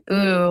 or like,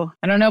 ooh,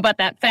 I don't know about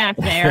that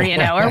fact there,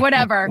 or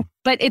whatever.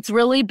 But it's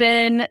really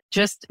been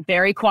just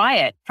very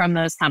quiet from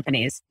those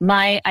companies.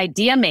 My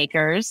idea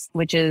makers,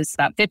 which is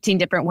about 15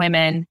 different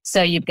women.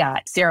 So you've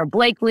got Sarah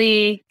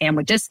Blakely, Ann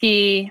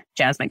Wojcicki,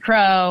 Jasmine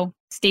Crowe,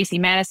 Stacey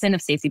Madison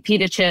of Stacey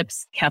Pita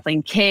Chips,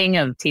 Kathleen King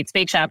of Tate's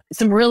Bake Shop,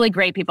 some really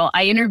great people.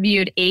 I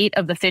interviewed 8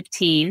 of the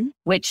 15,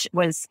 which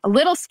was a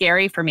little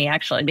scary for me,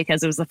 actually,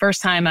 because it was the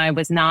first time I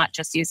was not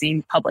just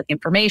using public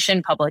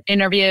information, public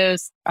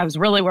interviews. I was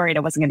really worried I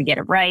wasn't going to get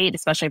it right,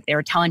 especially if they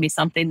were telling me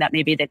something that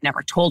maybe they'd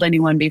never told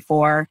anyone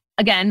before.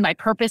 Again, my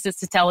purpose is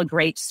to tell a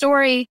great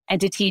story and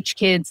to teach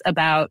kids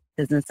about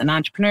business and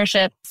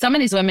entrepreneurship. Some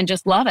of these women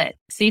just love it.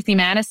 Stacey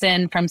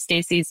Madison from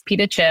Stacey's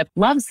Pita Chip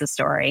loves the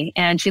story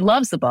and she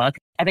loves the book.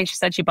 I think she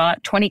said she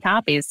bought 20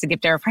 copies to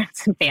give to her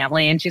friends and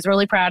family, and she's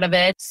really proud of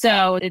it.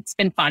 So it's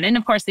been fun. And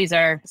of course, these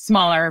are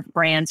smaller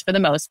brands for the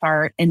most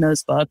part in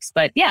those books.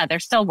 But yeah, they're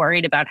still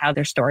worried about how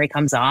their story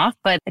comes off.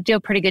 But I do a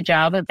pretty good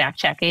job of back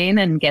checking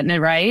and getting it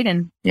right.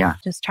 And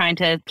just trying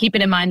to keep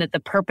it in mind that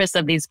the purpose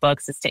of these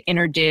books is to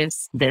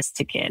introduce this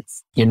to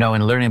kids. In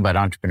learning about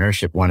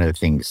entrepreneurship, one of the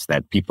things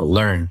that people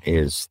learn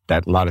is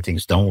that a lot of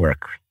things don't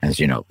work, as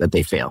you know, that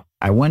they fail.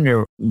 I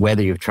wonder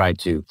whether you've tried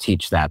to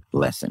teach that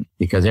lesson,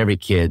 because every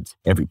kid,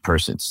 every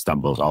person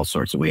stumbles all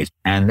sorts of ways.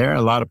 And there are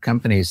a lot of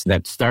companies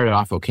that started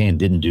off okay and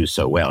didn't do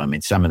so well. I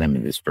mean, some of them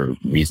is for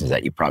reasons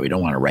that you probably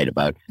don't want to write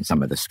about,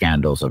 some of the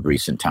scandals of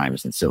recent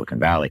times in Silicon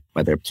Valley,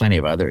 but there are plenty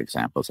of other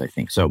examples, I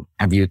think. So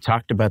have you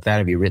talked about that?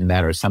 Have you written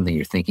that, or something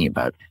you're thinking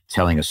about,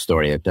 telling a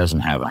story that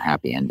doesn't have a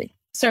happy ending?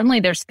 Certainly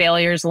there's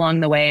failures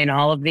along the way in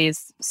all of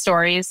these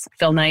stories.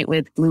 Phil Knight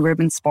with Blue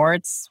Ribbon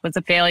Sports was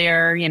a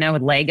failure,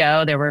 with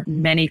Lego. There were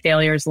many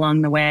failures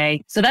along the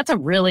way. So that's a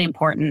really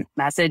important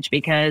message,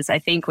 because I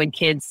think when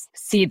kids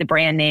see the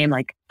brand name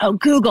like, oh,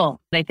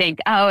 Google, they think,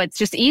 oh, it's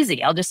just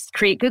easy. I'll just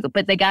create Google.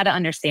 But they got to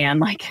understand,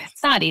 like,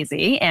 it's not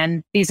easy.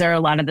 And these are a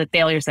lot of the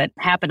failures that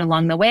happen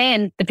along the way.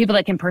 And the people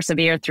that can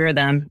persevere through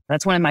them,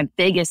 that's one of my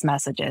biggest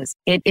messages.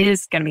 It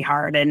is going to be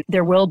hard and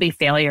there will be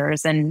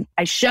failures. And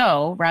I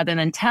show, rather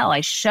than tell,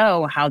 I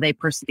show how they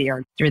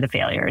persevered through the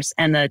failures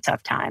and the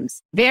tough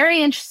times.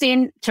 Very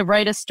interesting to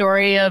write a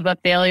story of a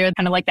failure,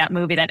 kind of like that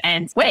movie that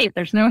ends, wait,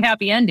 there's no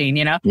happy ending,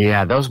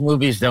 Yeah, those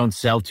movies don't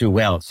sell too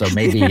well. So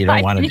maybe you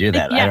don't want to do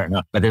that. Yeah. I don't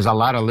know. But there's a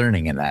lot of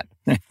learning in that.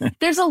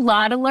 There's a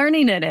lot of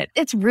learning in it.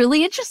 It's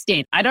really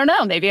interesting. I don't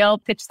know. Maybe I'll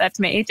pitch that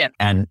to my agent.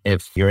 And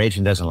if your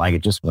agent doesn't like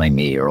it, just blame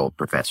me, your old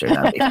professor.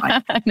 That'll be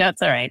fine. No,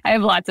 it's all right. I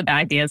have lots of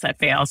ideas that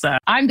fail, so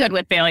I'm good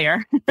with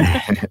failure.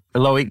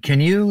 Lowey,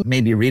 can you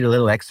maybe read a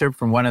little excerpt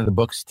from one of the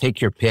books?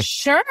 Take your pick.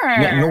 Sure.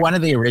 One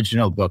of the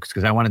original books,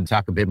 because I wanted to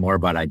talk a bit more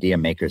about idea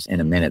makers in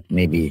a minute.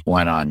 Maybe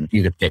one on,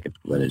 you could pick it,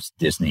 whether it's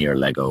Disney or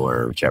Lego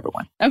or whichever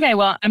one. Okay,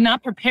 well, I'm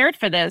not prepared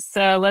for this,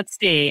 so let's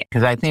see.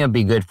 Because I think it'd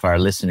be good for our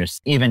listeners,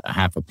 even a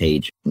half a page,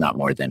 not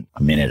more than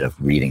a minute of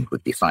reading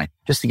would be fine,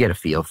 just to get a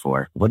feel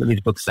for what do these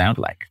books sound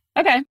like.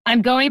 Okay.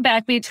 I'm going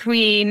back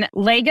between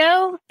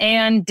Lego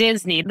and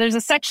Disney. There's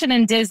a section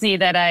in Disney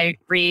that I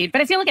read,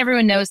 but I feel like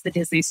everyone knows the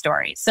Disney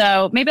story.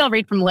 So maybe I'll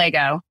read from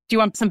Lego. Do you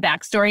want some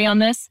backstory on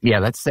this? Yeah,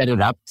 let's set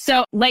it up.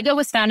 So Lego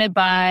was founded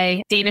by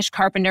a Danish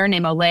carpenter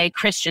named Ole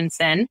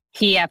Christensen.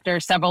 He, after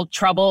several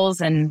troubles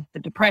and the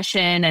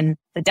depression and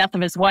the death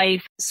of his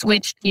wife,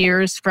 switched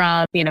gears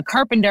from being a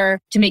carpenter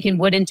to making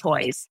wooden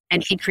toys.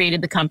 And he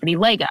created the company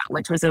Lego,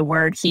 which was a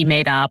word he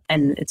made up.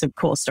 And it's a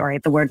cool story.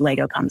 The word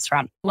Lego comes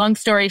from. Long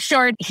story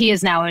short, he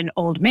is now an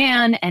old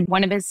man. And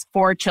one of his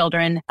 4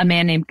 children, a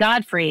man named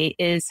Godfrey,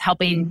 is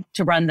helping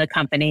to run the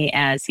company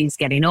as he's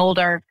getting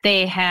older.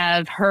 They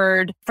have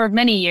heard for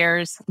many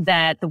years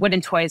that the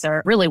wooden toys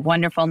are really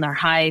wonderful and they're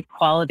high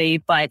quality,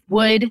 but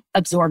wood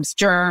absorbs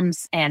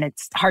germs and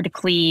it's hard to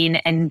clean.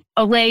 And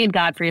Ole and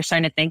Godfrey are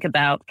starting to think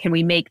about, can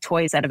we make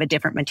toys out of a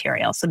different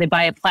material? So they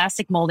buy a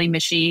plastic molding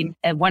machine.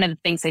 And one of the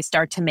things they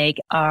start to make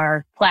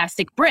are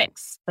plastic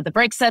bricks. But the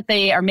bricks that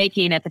they are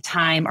making at the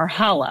time are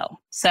hollow.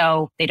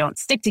 So they don't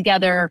stick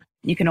together.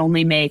 You can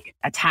only make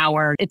a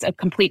tower. It's a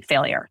complete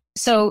failure.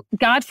 So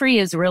Godfrey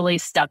is really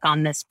stuck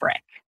on this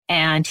brick.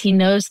 and he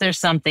knows there's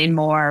something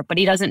more, but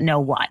he doesn't know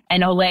what.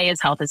 And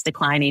Ole's health is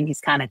declining. He's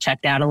kind of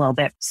checked out a little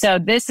bit. So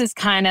this is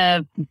kind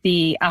of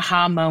the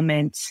aha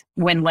moment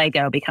when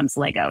Lego becomes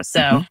Lego.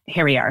 So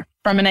here we are,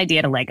 from an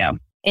idea to Lego.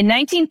 In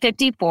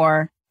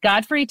 1954,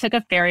 Godfrey took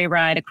a ferry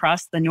ride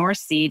across the North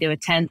Sea to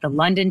attend the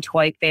London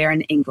Toy Fair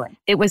in England.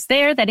 It was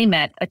there that he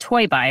met a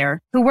toy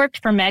buyer who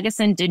worked for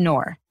Magasin du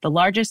Nord, the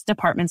largest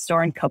department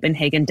store in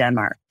Copenhagen,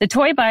 Denmark. The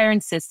toy buyer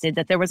insisted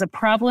that there was a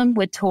problem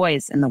with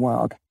toys in the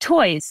world.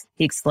 Toys,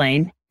 he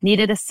explained,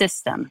 needed a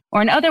system,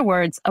 or in other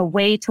words, a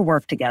way to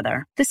work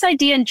together. This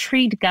idea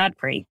intrigued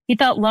Godfrey. He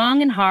thought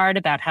long and hard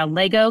about how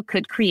Lego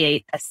could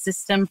create a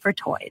system for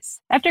toys.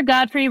 After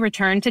Godfrey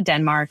returned to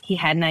Denmark, he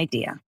had an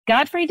idea.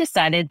 Godfrey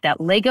decided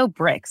that Lego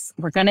bricks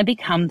were going to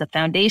become the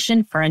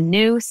foundation for a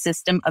new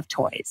system of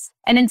toys.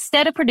 And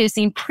instead of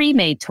producing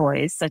pre-made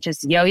toys such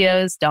as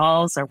yo-yos,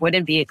 dolls, or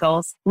wooden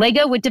vehicles,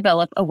 Lego would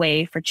develop a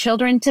way for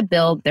children to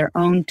build their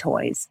own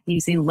toys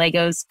using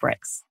Lego's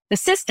bricks. The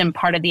system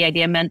part of the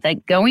idea meant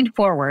that going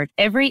forward,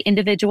 every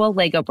individual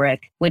Lego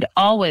brick would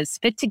always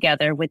fit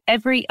together with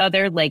every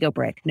other Lego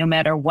brick, no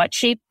matter what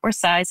shape or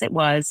size it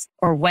was,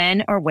 or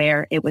when or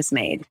where it was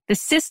made. The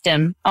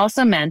system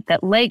also meant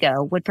that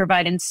Lego would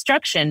provide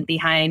instruction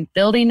behind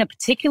building a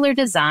particular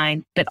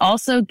design, but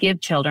also give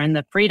children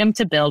the freedom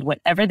to build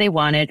whatever they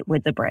wanted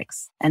with the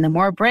bricks. And the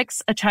more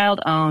bricks a child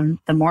owned,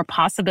 the more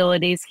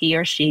possibilities he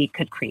or she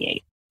could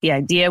create. The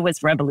idea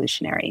was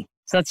revolutionary.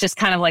 So it's just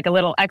kind of like a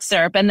little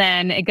excerpt. And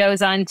then it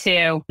goes on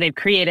to, they've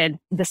created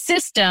the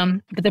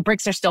system, but the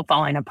bricks are still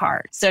falling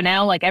apart. So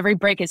now like every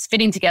brick is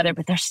fitting together,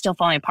 but they're still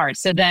falling apart.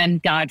 So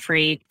then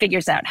Godfrey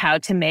figures out how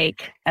to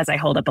make, as I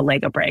hold up a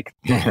Lego brick.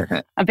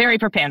 I'm very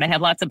prepared. I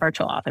have lots of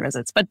virtual author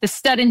visits, but the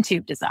stud and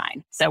tube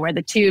design. So where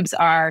the tubes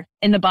are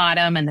in the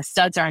bottom and the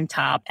studs are on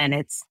top. And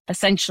it's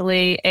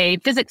essentially a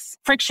physics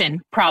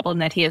friction problem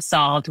that he has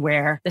solved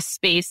where the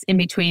space in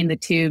between the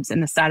tubes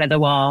and the side of the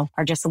wall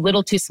are just a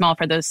little too small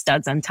for those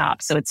studs on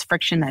top. So it's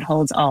friction that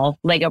holds all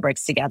Lego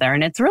bricks together.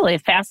 And it's really a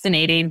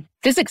fascinating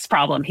physics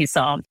problem he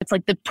solved. It's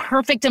like the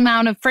perfect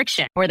amount of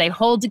friction where they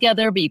hold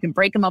together, but you can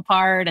break them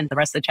apart. And the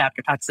rest of the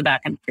chapter talks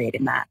about kind of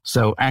creating that.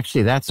 So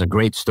actually, that's a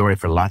great story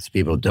for lots of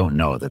people who don't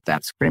know that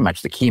that's pretty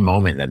much the key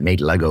moment that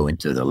made Lego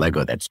into the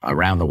Lego that's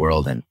around the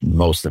world. And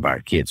most of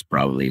our kids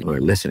probably who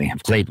are listening have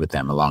played with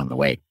them along the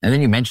way. And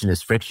then you mentioned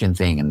this friction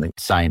thing and the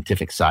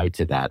scientific side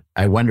to that.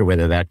 I wonder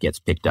whether that gets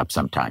picked up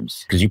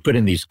sometimes because you put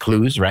in these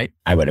clues, right?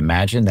 I would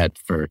imagine that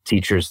for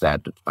teachers that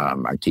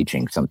are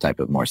teaching some type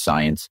of more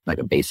science, like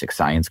a basic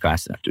science class,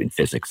 not doing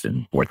physics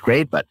in fourth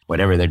grade, but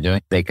whatever they're doing,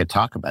 they could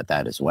talk about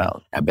that as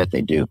well. I bet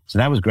they do. So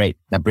that was great.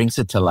 That brings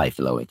it to life,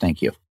 Lowey.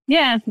 Thank you.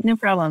 Yeah, no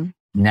problem.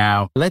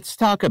 Now, let's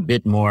talk a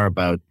bit more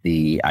about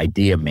the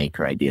idea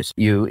maker ideas.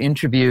 You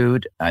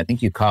interviewed, I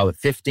think you call it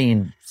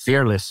 15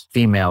 fearless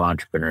female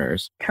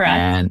entrepreneurs. Correct.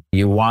 And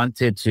you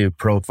wanted to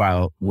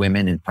profile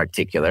women in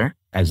particular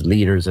as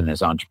leaders and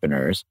as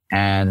entrepreneurs.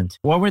 And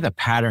what were the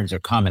patterns or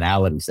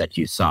commonalities that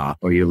you saw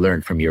or you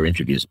learned from your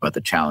interviews about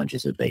the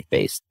challenges that they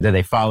faced? Did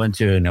they fall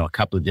into a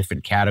couple of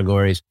different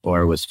categories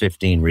or was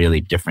 15 really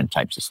different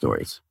types of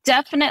stories?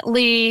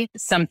 Definitely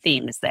some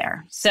themes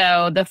there.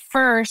 So the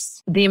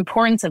first, the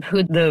importance of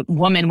who the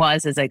woman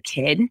was as a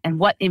kid and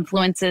what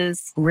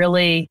influences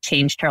really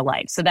changed her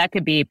life. So that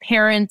could be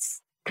parents,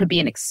 could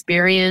be an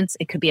experience,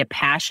 it could be a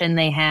passion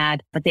they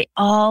had, but they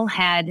all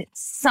had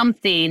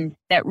something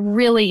that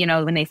really,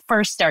 when they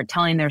first start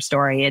telling their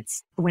story,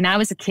 it's when I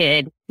was a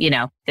kid,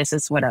 this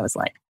is what I was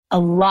like. A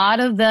lot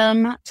of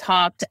them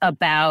talked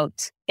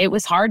about it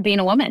was hard being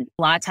a woman.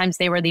 A lot of times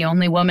they were the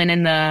only woman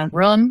in the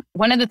room.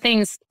 One of the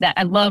things that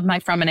I love my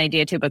From an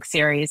Idea to Book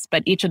series,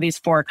 but each of these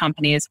 4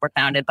 companies were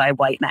founded by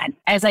white men.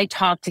 As I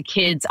talk to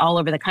kids all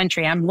over the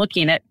country, I'm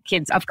looking at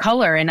kids of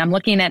color and I'm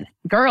looking at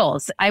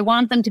girls. I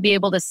want them to be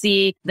able to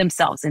see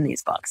themselves in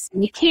these books.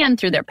 You can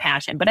through their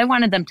passion, but I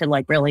wanted them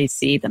to really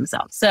see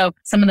themselves. So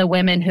some of the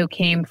women who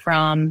came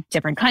from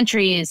different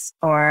countries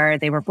or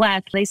they were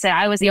Black, they said,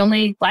 I was the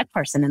only Black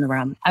person in the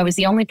room. I was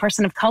the only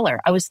person of color.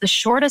 I was the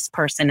shortest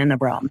person in the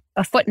room.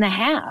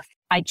 1.5 feet.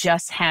 I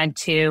just had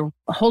to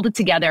hold it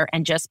together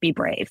and just be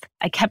brave.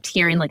 I kept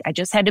hearing I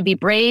just had to be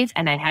brave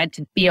and I had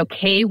to be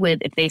okay with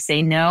if they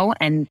say no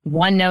and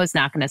one no is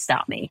not going to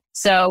stop me.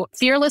 So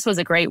fearless was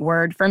a great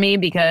word for me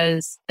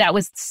because that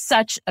was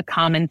such a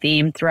common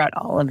theme throughout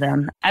all of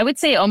them. I would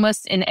say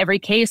almost in every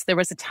case, there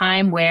was a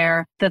time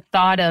where the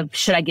thought of,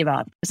 should I give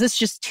up? Is this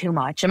just too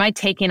much? Am I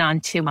taking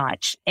on too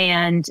much?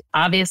 And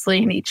obviously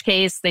in each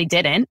case, they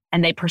didn't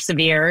and they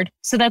persevered.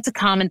 So that's a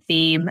common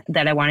theme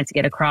that I wanted to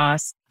get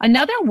across.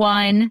 Another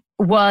one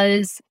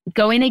was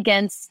going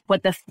against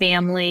what the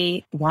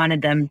family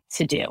wanted them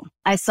to do.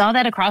 I saw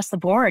that across the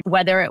board,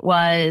 whether it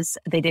was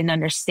they didn't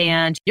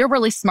understand, you're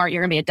really smart,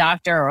 you're going to be a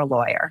doctor or a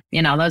lawyer.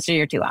 Those are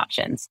your two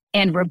options.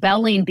 And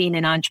rebelling being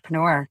an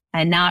entrepreneur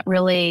and not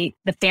really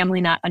the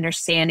family not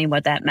understanding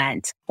what that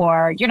meant,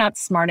 or you're not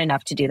smart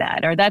enough to do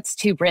that, or that's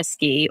too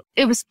risky.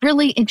 It was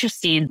really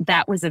interesting.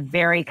 That was a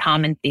very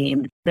common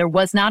theme. There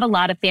was not a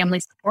lot of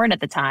family support at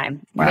the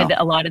time with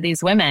a lot of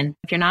these women.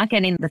 If you're not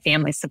getting the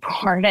family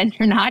support and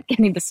you're not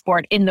getting the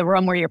support in the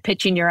room where you're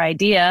pitching your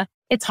idea,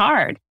 it's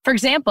hard. For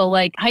example,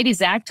 like Heidi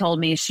Zach told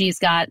me she's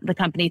got the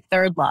company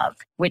Third Love,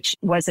 which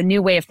was a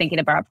new way of thinking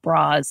about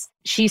bras.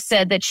 She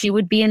said that she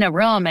would be in a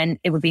room and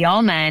it would be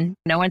all men.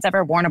 No one's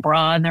ever worn a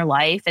bra in their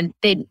life. And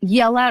they'd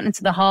yell out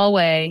into the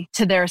hallway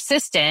to their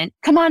assistant,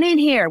 come on in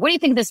here. What do you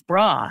think of this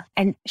bra?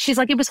 And she's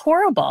like, it was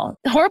horrible.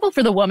 Horrible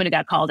for the woman who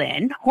got called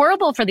in.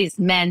 Horrible for these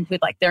men who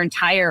their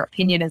entire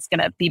opinion is going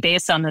to be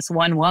based on this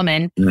one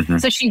woman. Mm-hmm.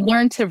 So she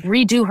learned to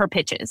redo her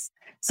pitches.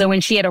 So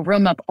when she had a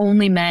room of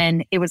only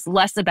men, it was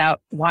less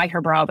about why her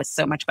bra was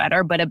so much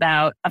better, but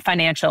about a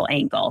financial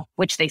angle,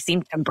 which they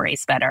seemed to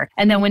embrace better.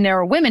 And then when there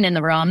were women in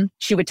the room,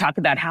 she would talk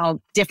about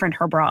how different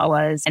her bra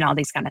was and all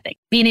these kind of things.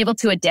 Being able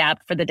to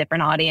adapt for the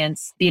different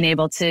audience, being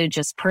able to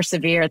just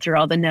persevere through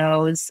all the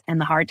no's and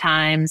the hard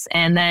times,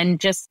 and then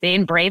just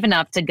being brave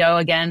enough to go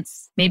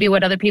against maybe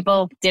what other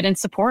people didn't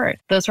support.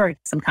 Those were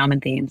some common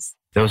themes.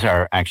 Those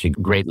are actually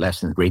great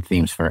lessons, great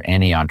themes for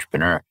any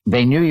entrepreneur.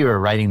 They knew you were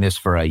writing this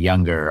for a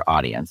younger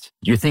audience.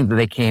 Do you think that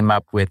they came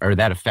up with, or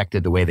that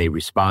affected the way they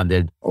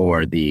responded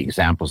or the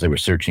examples they were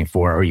searching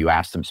for, or you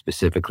asked them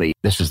specifically,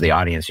 this is the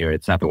audience here,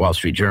 it's not the Wall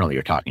Street Journal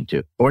you're talking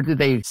to? Or did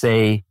they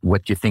say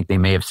what you think they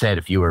may have said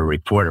if you were a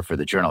reporter for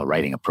the Journal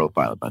writing a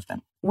profile about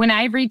them? When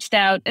I reached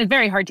out, it's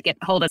very hard to get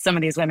hold of some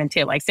of these women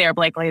too. Like Sarah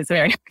Blakely is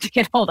very hard to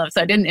get hold of.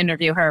 So I didn't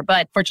interview her,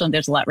 but fortunately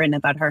there's a lot written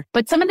about her.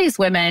 But some of these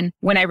women,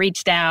 when I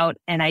reached out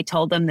and I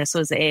told them this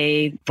was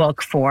a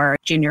book for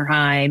junior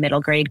high,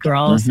 middle grade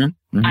girls,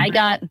 I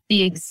got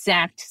the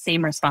exact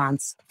same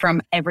response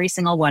from every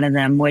single one of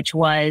them, which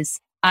was,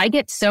 I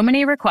get so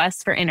many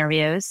requests for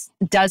interviews,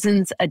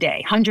 dozens a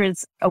day,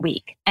 hundreds a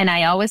week. And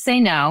I always say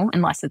no,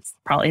 unless it's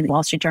probably the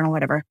Wall Street Journal,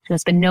 whatever.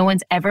 But no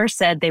one's ever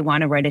said they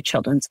want to write a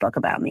children's book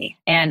about me.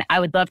 And I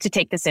would love to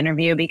take this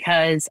interview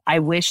because I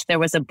wish there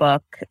was a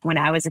book when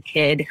I was a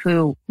kid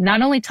who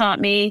not only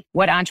taught me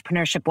what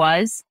entrepreneurship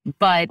was,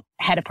 but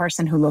had a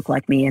person who looked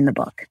like me in the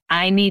book.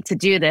 I need to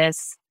do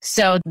this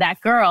so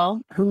that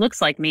girl who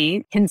looks like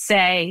me can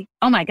say,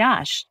 oh my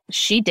gosh,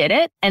 she did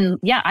it. And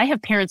yeah, I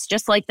have parents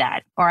just like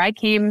that. Or I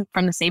came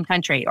from the same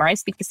country, or I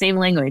speak the same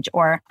language,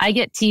 or I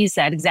get teased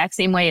that exact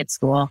same way at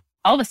school.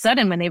 All of a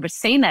sudden, when they were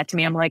saying that to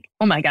me, I'm like,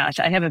 oh my gosh,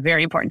 I have a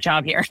very important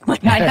job here.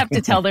 Like I have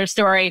to tell their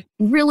story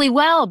really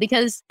well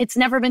because it's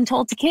never been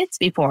told to kids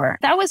before.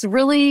 That was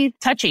really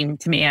touching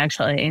to me,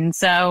 actually. And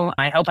so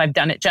I hope I've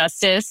done it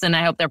justice and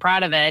I hope they're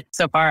proud of it.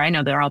 So far, I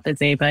know they're all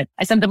busy, but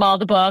I sent them all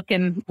the book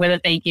and with a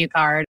thank you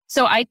card.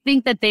 So I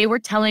think that they were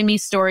telling me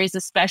stories,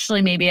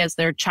 especially maybe as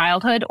their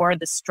childhood or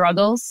the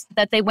struggles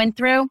that they went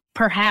through,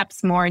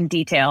 perhaps more in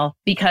detail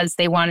because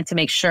they wanted to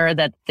make sure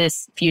that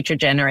this future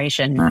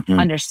generation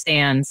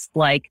understands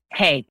like,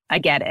 hey, I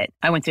get it.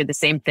 I went through the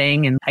same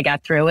thing and I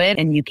got through it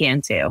and you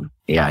can too.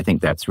 Yeah, I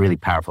think that's really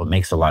powerful. It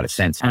makes a lot of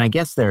sense. And I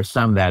guess there are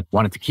some that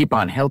wanted to keep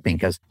on helping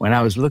because when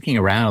I was looking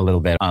around a little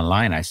bit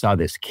online, I saw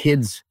this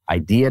kids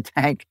idea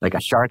tank, like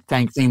a Shark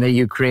Tank thing that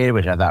you created,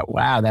 which I thought,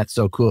 wow, that's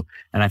so cool.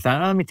 And I thought,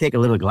 let me take a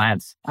little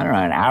glance. I don't know,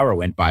 an hour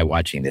went by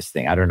watching this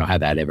thing. I don't know how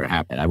that ever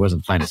happened. I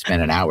wasn't planning to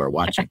spend an hour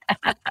watching.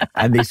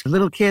 And these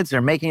little kids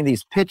are making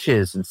these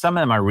pitches and some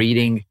of them are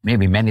reading,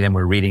 maybe many of them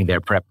were reading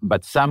their prep,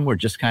 but some were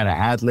just kind of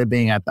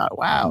ad-libbing. I thought,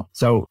 wow.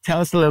 So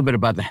tell us a little bit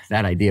about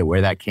that idea,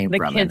 where that came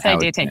from. The kids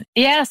idea tank.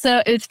 Yeah,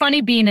 so it's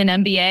funny being an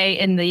MBA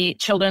in the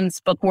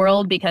children's book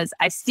world because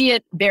I see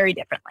it very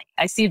differently.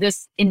 I see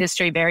this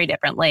industry very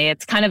differently.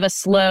 It's kind of a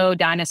slow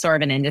dinosaur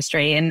of an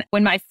industry. And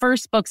when my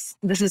first books,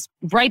 this is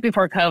right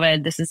before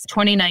COVID, this is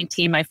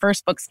 2019. My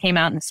first books came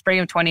out in the spring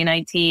of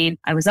 2019.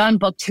 I was on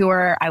book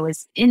tour. I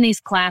was in these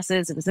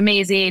classes. It was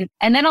amazing.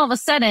 And then all of a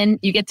sudden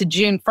you get to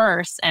June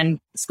 1st and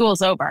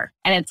school's over.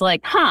 And it's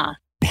like,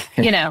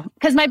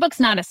 because my book's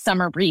not a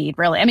summer read,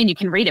 really. I mean, you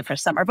can read it for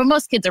summer, but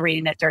most kids are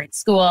reading it during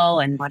school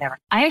and whatever.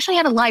 I actually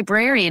had a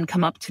librarian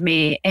come up to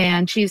me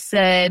and she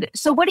said,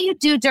 so what do you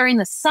do during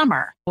the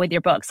summer with your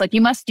books? Like,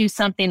 you must do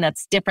something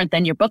that's different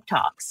than your book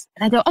talks.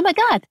 And I go, oh my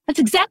God, that's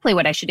exactly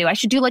what I should do. I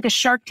should do like a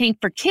Shark Tank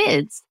for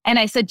kids. And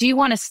I said, do you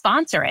want to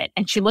sponsor it?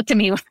 And she looked at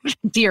me with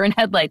deer in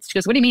headlights. She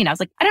goes, what do you mean? I was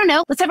like, I don't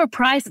know. Let's have a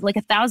prize of like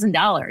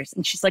 $1,000.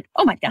 And she's like,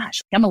 oh my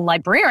gosh, I'm a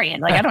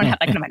librarian. Like, I don't have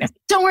that kind of money.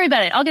 Don't worry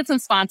about it. I'll get some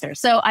sponsors.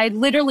 So I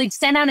literally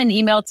sent out an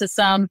email to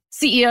some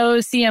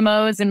CEOs,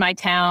 CMOs in my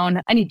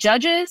town. I need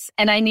judges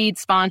and I need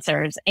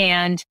sponsors.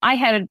 And I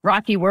had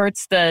Rocky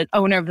Wirtz, the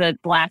owner of the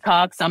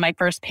Blackhawks, on my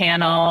first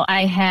panel.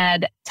 I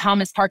had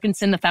Thomas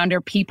Parkinson, the founder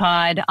of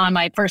Peapod, on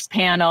my first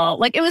panel.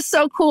 Like, it was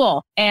so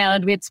cool.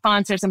 And we had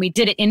sponsors and we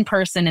did it in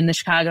person in the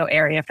Chicago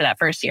area for that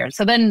first year.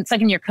 So then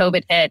second year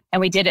COVID hit and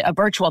we did a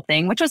virtual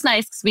thing, which was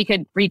nice because we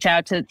could reach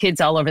out to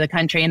kids all over the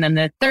country. And then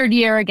the third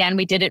year, again,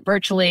 we did it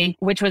virtually,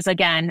 which was,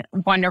 again,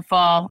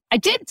 wonderful. I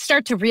did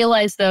start to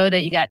realize, though,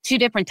 that you got two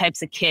different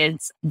types of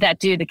kids that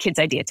do the Kids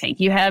Idea Tank.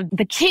 You have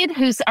the kid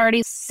who's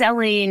already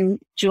selling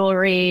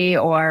jewelry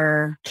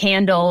or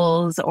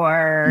candles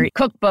or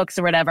cookbooks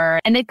or whatever,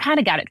 and they've kind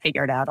of got it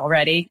figured out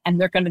already, and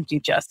they're going to do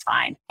just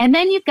fine. And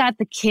then you've got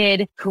the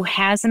kid who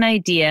has an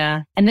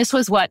idea, and this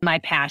was what my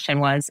passion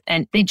was,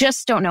 and they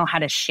just don't know how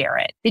to share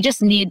it. They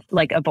just need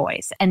like a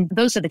voice. And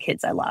those are the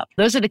kids I love.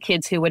 Those are the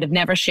kids who would have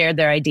never shared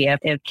their idea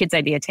if Kids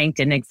Idea Tank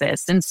didn't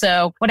exist. And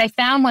so what I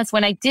found was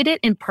when I did it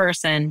in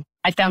person,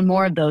 I found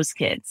more of those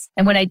kids.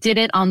 And when I did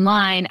it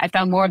online, I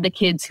found more of the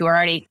kids who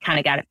already kind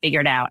of got it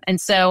figured out.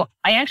 And so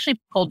I actually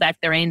pulled back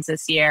the reins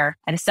this year.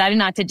 I decided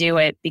not to do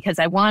it because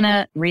I want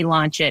to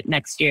relaunch it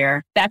next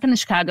year. Back in the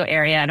Chicago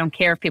area, I don't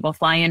care if people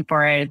fly in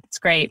for it. It's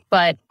great.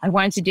 But I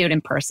wanted to do it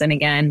in person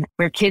again,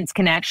 where kids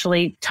can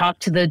actually talk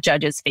to the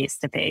judges face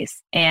to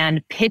face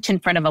and pitch in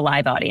front of a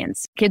live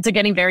audience. Kids are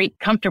getting very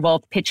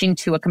comfortable pitching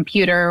to a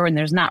computer and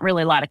there's not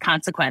really a lot of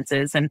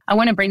consequences. And I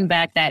want to bring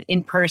back that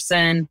in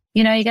person.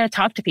 You know, you got to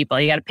talk to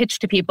people. You got to pitch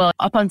to people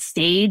up on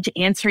stage,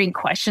 answering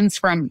questions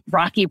from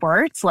Rocky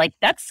Wirtz. Like,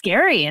 that's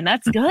scary and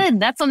that's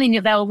good. That's something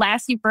that will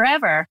last you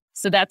forever.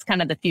 So that's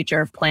kind of the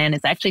future plan,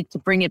 is actually to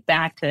bring it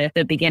back to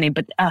the beginning.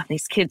 But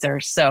these kids are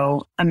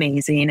so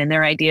amazing and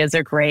their ideas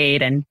are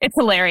great. And it's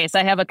hilarious.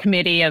 I have a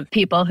committee of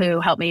people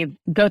who help me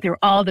go through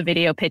all the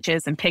video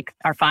pitches and pick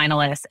our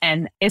finalists.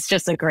 And it's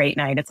just a great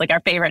night. It's like our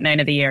favorite night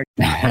of the year.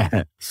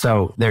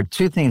 So there are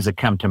two things that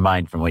come to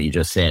mind from what you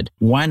just said.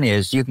 One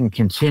is you can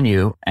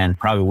continue and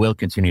probably will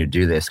continue to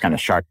do this kind of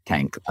Shark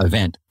Tank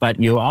event, but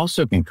you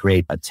also can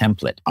create a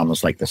template,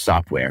 almost like the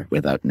software,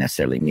 without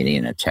necessarily needing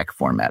in a tech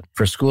format,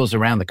 for schools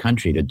around the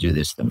country to do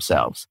this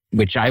themselves,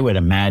 which I would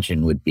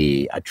imagine would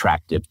be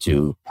attractive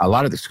to a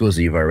lot of the schools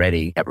that you've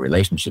already have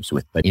relationships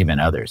with, but even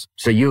others.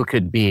 So you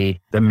could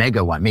be the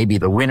mega one. Maybe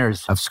the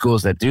winners of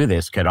schools that do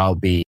this could all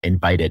be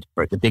invited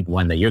for the big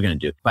one that you're going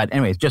to do. But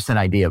anyway, it's just an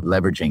idea of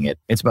leveraging it.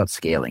 It's about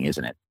scaling,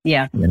 isn't it?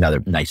 Yeah.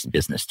 Another nice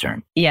business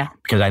term. Yeah.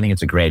 Because I think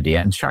it's a great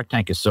idea. And Shark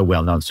Tank is so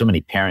well known. So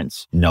many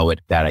parents know it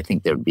that I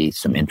think there would be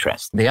some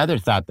interest. The other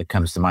thought that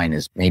comes to mind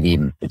is maybe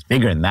even it's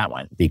bigger than that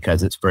one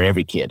because it's for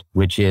every kid,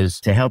 which is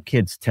to help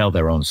kids tell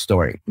their own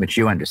story, which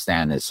you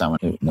understand as someone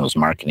who knows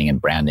marketing and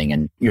branding.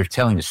 And you're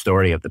telling the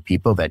story of the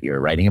people that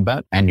you're writing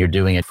about, and you're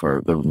doing it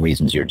for the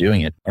reasons you're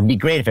doing it. It'd be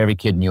great if every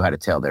kid knew how to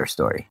tell their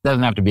story. It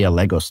doesn't have to be a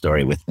Lego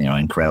story with,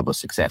 incredible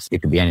success.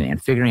 It could be anything.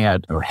 And figuring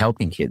out or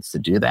helping kids to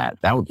do that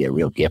would be a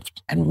real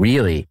gift and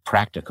really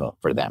practical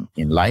for them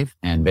in life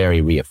and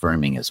very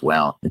reaffirming as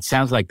well. It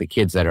sounds like the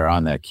kids that are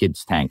on the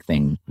Kids Tank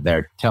thing,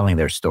 they're telling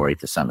their story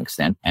to some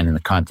extent and in the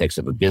context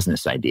of a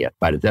business idea,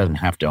 but it doesn't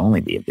have to only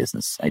be a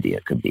business idea.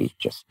 It could be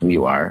just who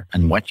you are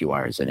and what you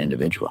are as an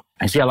individual.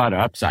 I see a lot of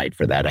upside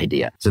for that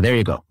idea. So there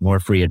you go. More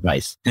free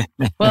advice.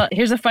 Well,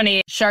 here's a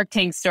funny Shark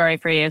Tank story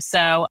for you.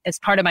 So as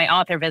part of my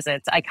author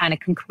visits, I kind of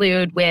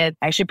conclude with,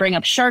 I should bring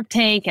up Shark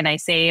Tank and I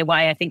say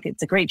why I think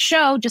it's a great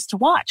show just to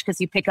watch, because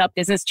you pick up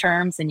business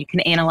terms and you can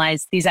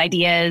analyze these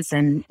ideas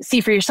and see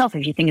for yourself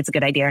if you think it's a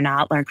good idea or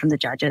not, learn from the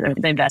judges or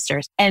the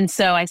investors. And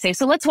so I say,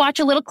 so let's watch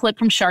a little clip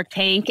from Shark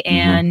Tank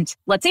and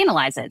let's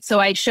analyze it. So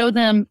I show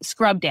them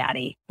Scrub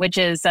Daddy, which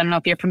is, I don't know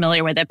if you're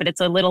familiar with it, but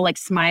it's a little like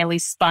smiley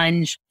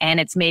sponge and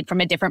it's made from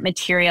a different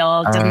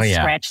material, doesn't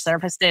scratch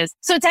surfaces.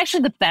 So it's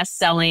actually the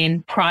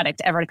best-selling product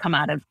ever to come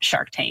out of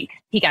Shark Tank.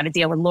 He got a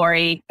deal with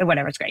Lowey or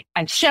whatever. It's great.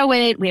 I show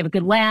it. We have a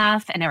good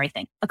laugh and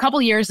everything. A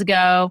couple years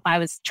ago, I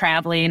was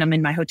traveling. I'm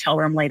in my hotel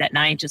room late at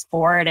night, just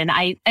bored. And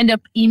I end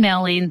up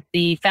emailing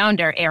the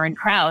founder, Aaron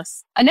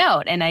Krause, a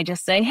note. And I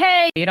just say,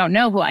 hey, you don't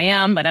know who I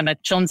am, but I'm a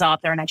children's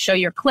author. And I show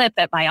your clip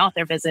at my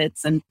author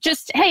visits. And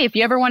just, hey, if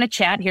you ever want to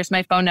chat, here's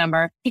my phone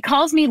number. He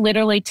calls me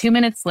literally 2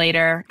 minutes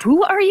later.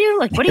 Who are you?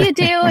 Like, what do you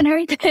do? And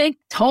everything.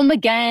 Told him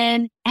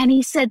again. And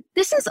he said,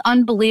 this is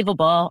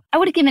unbelievable. I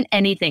would have given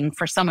anything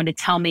for someone to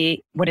tell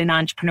me what an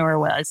entrepreneur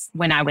was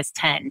when I was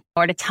 10,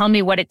 or to tell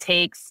me what it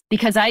takes,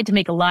 because I had to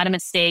make a lot of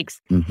mistakes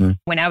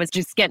when I was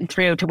just getting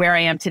through to where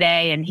I am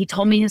today. And he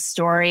told me his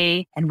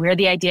story and where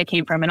the idea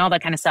came from and all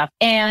that kind of stuff.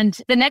 And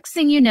the next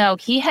thing you know,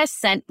 he has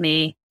sent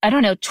me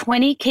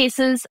 20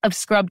 cases of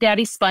Scrub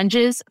Daddy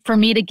sponges for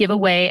me to give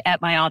away at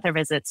my author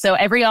visit. So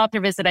every author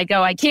visit I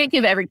go, I can't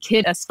give every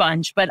kid a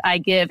sponge, but I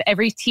give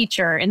every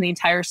teacher in the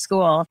entire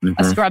school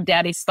a Scrub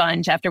Daddy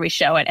sponge after we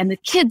show it. And the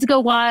kids go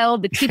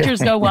wild, the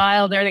teachers go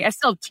wild. I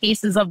still have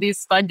cases of these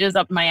sponges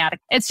up in my attic.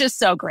 It's just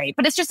so great.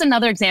 But it's just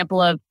another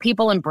example of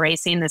people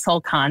embracing this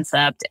whole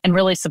concept and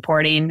really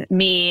supporting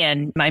me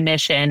and my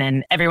mission,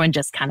 and everyone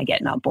just kind of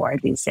getting on board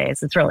these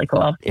days. It's really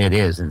cool. It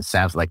is. And it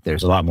sounds like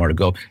there's a lot more to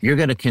go. You're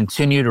going to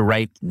continue continue to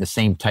write the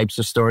same types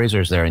of stories,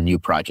 or is there a new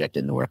project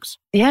in the works?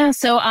 Yeah,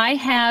 so I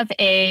have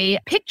a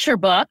picture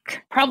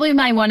book, probably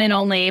my one and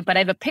only, but I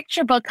have a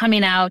picture book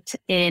coming out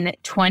in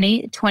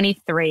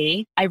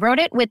 2023. I wrote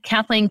it with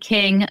Kathleen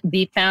King,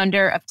 the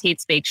founder of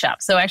Tate's Bake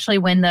Shop. So actually,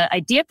 when the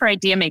idea for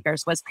Idea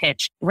Makers was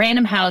pitched,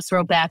 Random House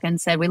wrote back and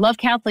said, we love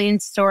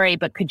Kathleen's story,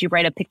 but could you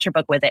write a picture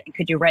book with it?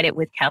 Could you write it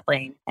with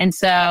Kathleen? And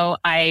so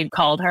I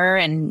called her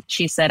and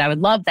she said, I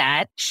would love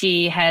that.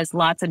 She has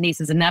lots of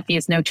nieces and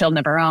nephews, no children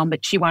of her own,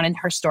 but she wanted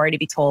her story to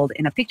be told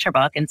in a picture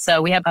book. And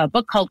so we have a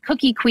book called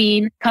Cookie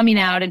Queen coming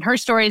out, and her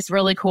story is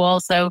really cool.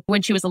 So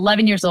when she was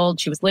 11 years old,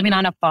 she was living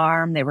on a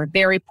farm. They were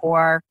very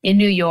poor in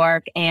New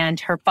York. And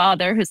her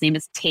father, whose name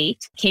is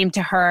Tate, came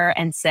to her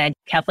and said,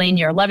 Kathleen,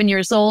 you're 11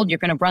 years old. You're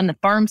going to run the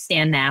farm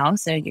stand now.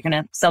 So you're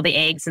going to sell the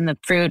eggs and the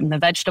fruit and the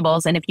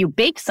vegetables. And if you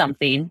bake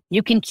something,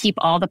 you can keep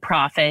all the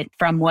profit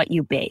from what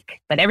you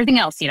bake. But everything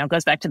else,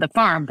 goes back to the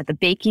farm. But the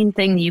baking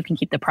thing, you can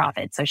keep the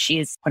profit. So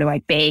she's, what do I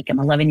bake? I'm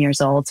 11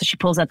 years old. So she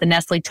pulls out the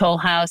Nestle Toll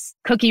House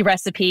cookie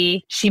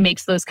recipe. She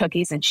makes those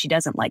cookies and she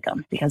doesn't like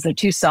them because they're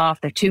too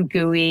soft. They're too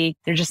gooey.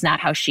 They're just not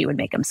how she would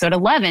make them. So at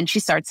 11, she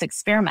starts to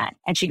experiment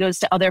and she goes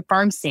to other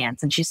farm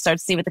stands and she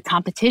starts to see what the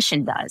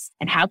competition does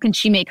and how can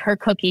she make her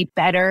cookie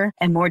better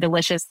and more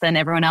delicious than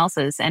everyone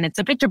else's. And it's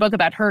a picture book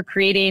about her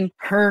creating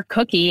her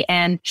cookie.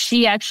 And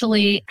she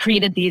actually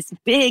created these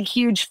big,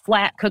 huge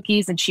flat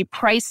cookies and she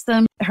priced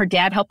them. Her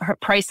dad helped her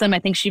price them. I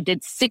think she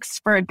did 6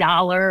 for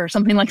 $1 or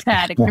something like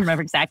that. I can't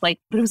remember exactly,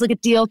 but it was like a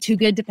deal too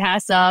good to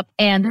pass up.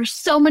 And there's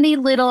so many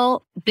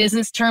little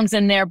business terms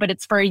in there, but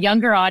it's for a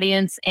younger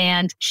audience.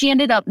 And she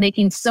ended up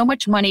making so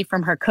much money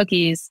from her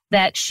cookies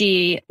that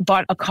she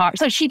bought a car.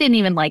 So she didn't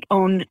even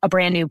own a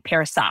brand new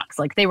pair of socks.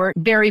 They were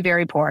very,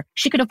 very poor.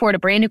 She could afford a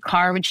brand new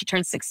car when she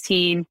turned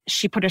 16.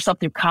 She put herself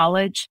through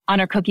college on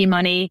her cookie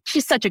money.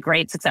 She's such a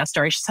great success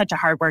story. She's such a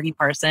hardworking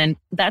person.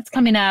 That's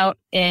coming out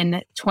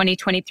in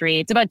 2023.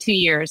 It's about 2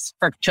 years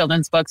for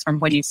children's books from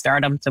when you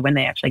start them to when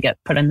they actually get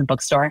put in the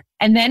bookstore.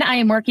 And then I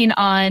am working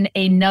on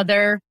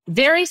another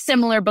very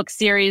similar book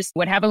series.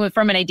 What happened with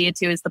From an Idea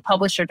to is the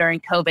publisher during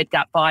COVID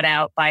got bought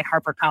out by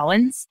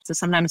HarperCollins. So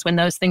sometimes when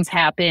those things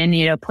happen,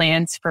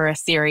 plans for a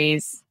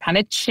series kind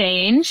of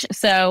change.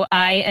 So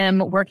I am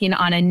working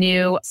on a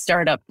new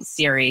startup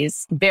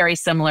series, very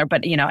similar,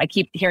 but I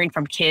keep hearing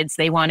from kids,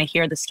 they want to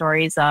hear the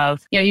stories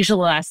of, usually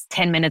the last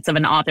 10 minutes of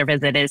an author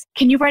visit is,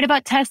 can you write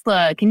about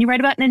Tesla? Can you write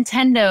about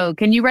Nintendo?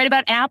 Can you write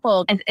about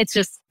Apple? And it's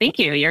just, thank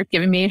you. You're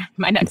giving me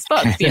my next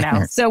book,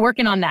 So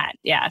working on that.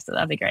 Yeah. So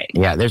that'd be great.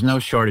 Yeah. There's no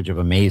shortage of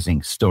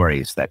amazing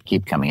stories that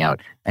keep coming out,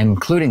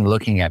 including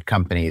looking at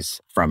companies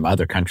from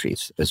other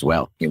countries as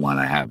well. You want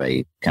to have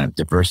a kind of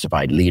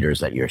diversified leaders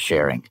that you're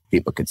sharing.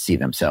 People could see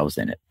themselves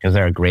in it because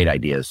there are great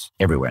ideas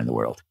everywhere in the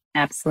world.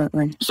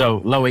 Absolutely. So,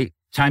 Lowey,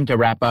 time to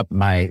wrap up.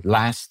 My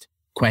last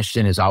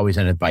question is always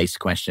an advice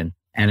question.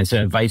 And it's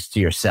an advice to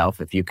yourself.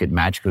 If you could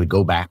magically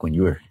go back when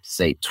you were,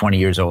 say, 20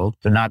 years old,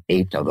 so not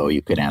 8, although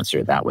you could answer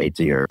it that way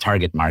to your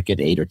target market,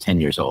 8 or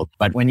 10 years old.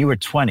 But when you were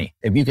 20,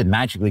 if you could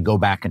magically go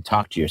back and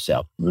talk to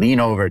yourself,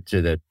 lean over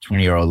to the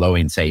 20-year-old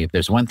Lowey and say, if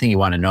there's one thing you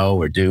want to know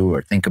or do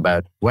or think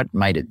about, what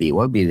might it be?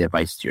 What would be the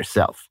advice to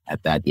yourself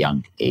at that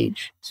young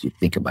age? So you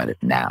think about it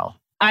now.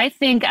 I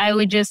think I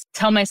would just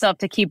tell myself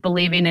to keep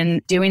believing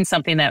in doing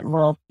something that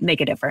will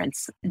make a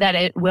difference, that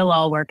it will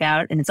all work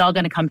out and it's all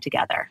going to come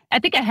together. I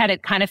think I had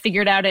it kind of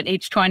figured out at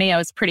age 20. I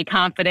was pretty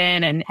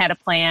confident and had a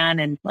plan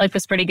and life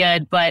was pretty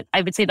good. But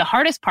I would say the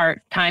hardest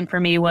time for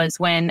me was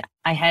when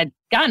I had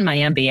gotten my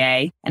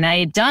MBA and I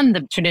had done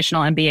the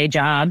traditional MBA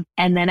job.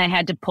 And then I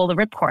had to pull the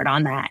ripcord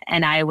on that.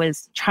 And I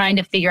was trying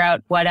to figure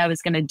out what I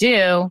was going to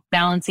do,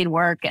 balancing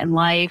work and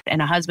life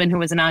and a husband who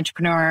was an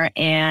entrepreneur.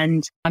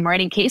 And I'm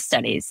writing case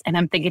studies and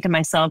I'm thinking to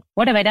myself,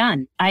 what have I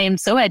done? I am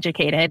so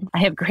educated. I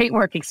have great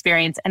work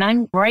experience and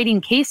I'm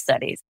writing case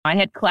studies. I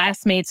had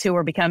classmates who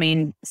were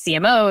becoming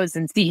CMOs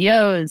and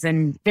CEOs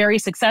and very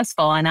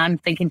successful. And I'm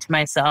thinking to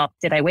myself,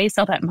 did I waste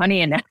all that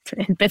money in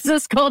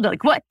business school?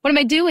 What am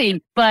I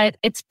doing? But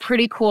it's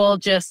pretty cool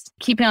just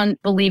keeping on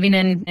believing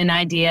in an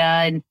idea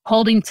and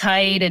holding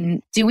tight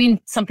and doing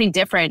something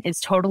different is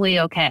totally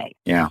okay.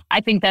 Yeah.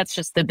 I think that's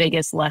just the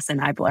biggest lesson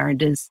I've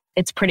learned is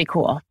it's pretty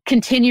cool.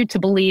 Continue to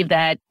believe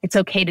that it's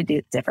okay to do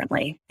it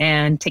differently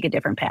and take a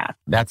different path.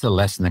 That's a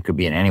lesson that could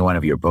be in any one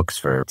of your books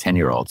for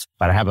 10-year-olds.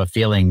 But I have a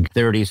feeling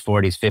 30s,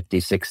 40s,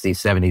 50s, 60s,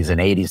 70s,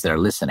 and 80s that are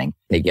listening,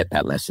 they get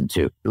that lesson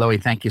too.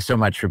 Lowey, thank you so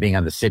much for being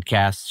on the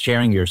Sidcast,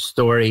 sharing your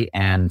story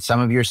and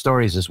some of your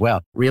stories as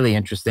well. Really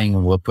interesting.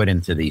 And we'll put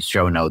into the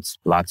show notes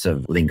lots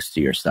of links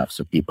to your stuff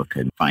so people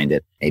can find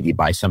it, maybe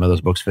buy some of those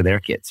books for their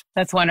kids.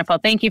 That's wonderful.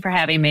 Thank you for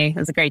having me. It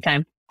was a great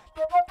time.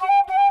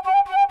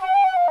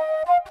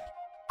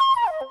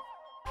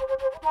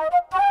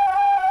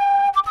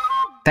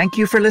 Thank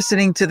you for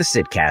listening to the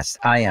Sidcast.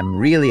 I am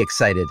really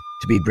excited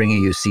to be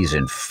bringing you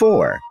season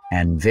 4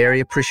 and very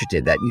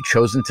appreciative that you've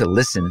chosen to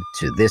listen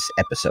to this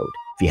episode.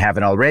 If you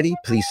haven't already,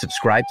 please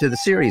subscribe to the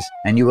series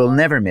and you will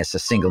never miss a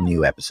single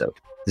new episode.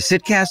 The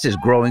Sidcast is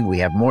growing. We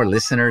have more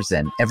listeners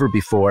than ever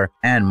before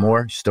and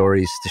more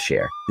stories to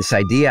share. This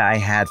idea I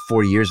had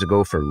 4 years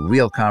ago for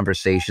real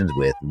conversations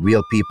with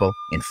real people,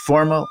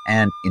 informal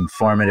and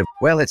informative,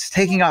 well, it's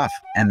taking off,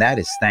 and that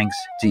is thanks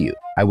to you.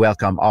 I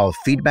welcome all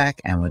feedback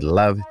and would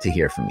love to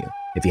hear from you.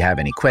 If you have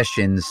any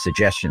questions,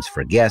 suggestions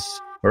for guests,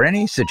 or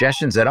any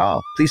suggestions at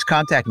all, please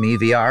contact me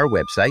via our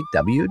website,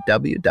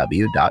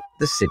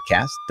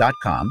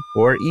 www.thesidcast.com,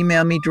 or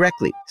email me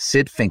directly,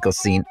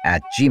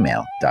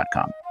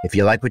 sidfinkelstein@gmail.com. If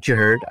you like what you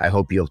heard, I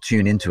hope you'll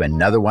tune into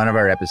another one of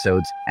our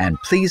episodes, and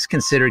please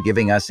consider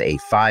giving us a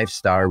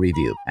 5-star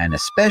review, and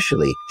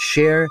especially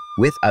share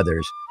with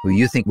others who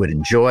you think would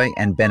enjoy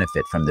and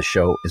benefit from the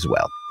show as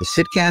well. The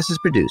Sidcast is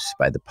produced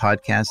by the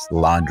Podcast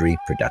Laundry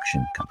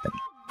Production Company.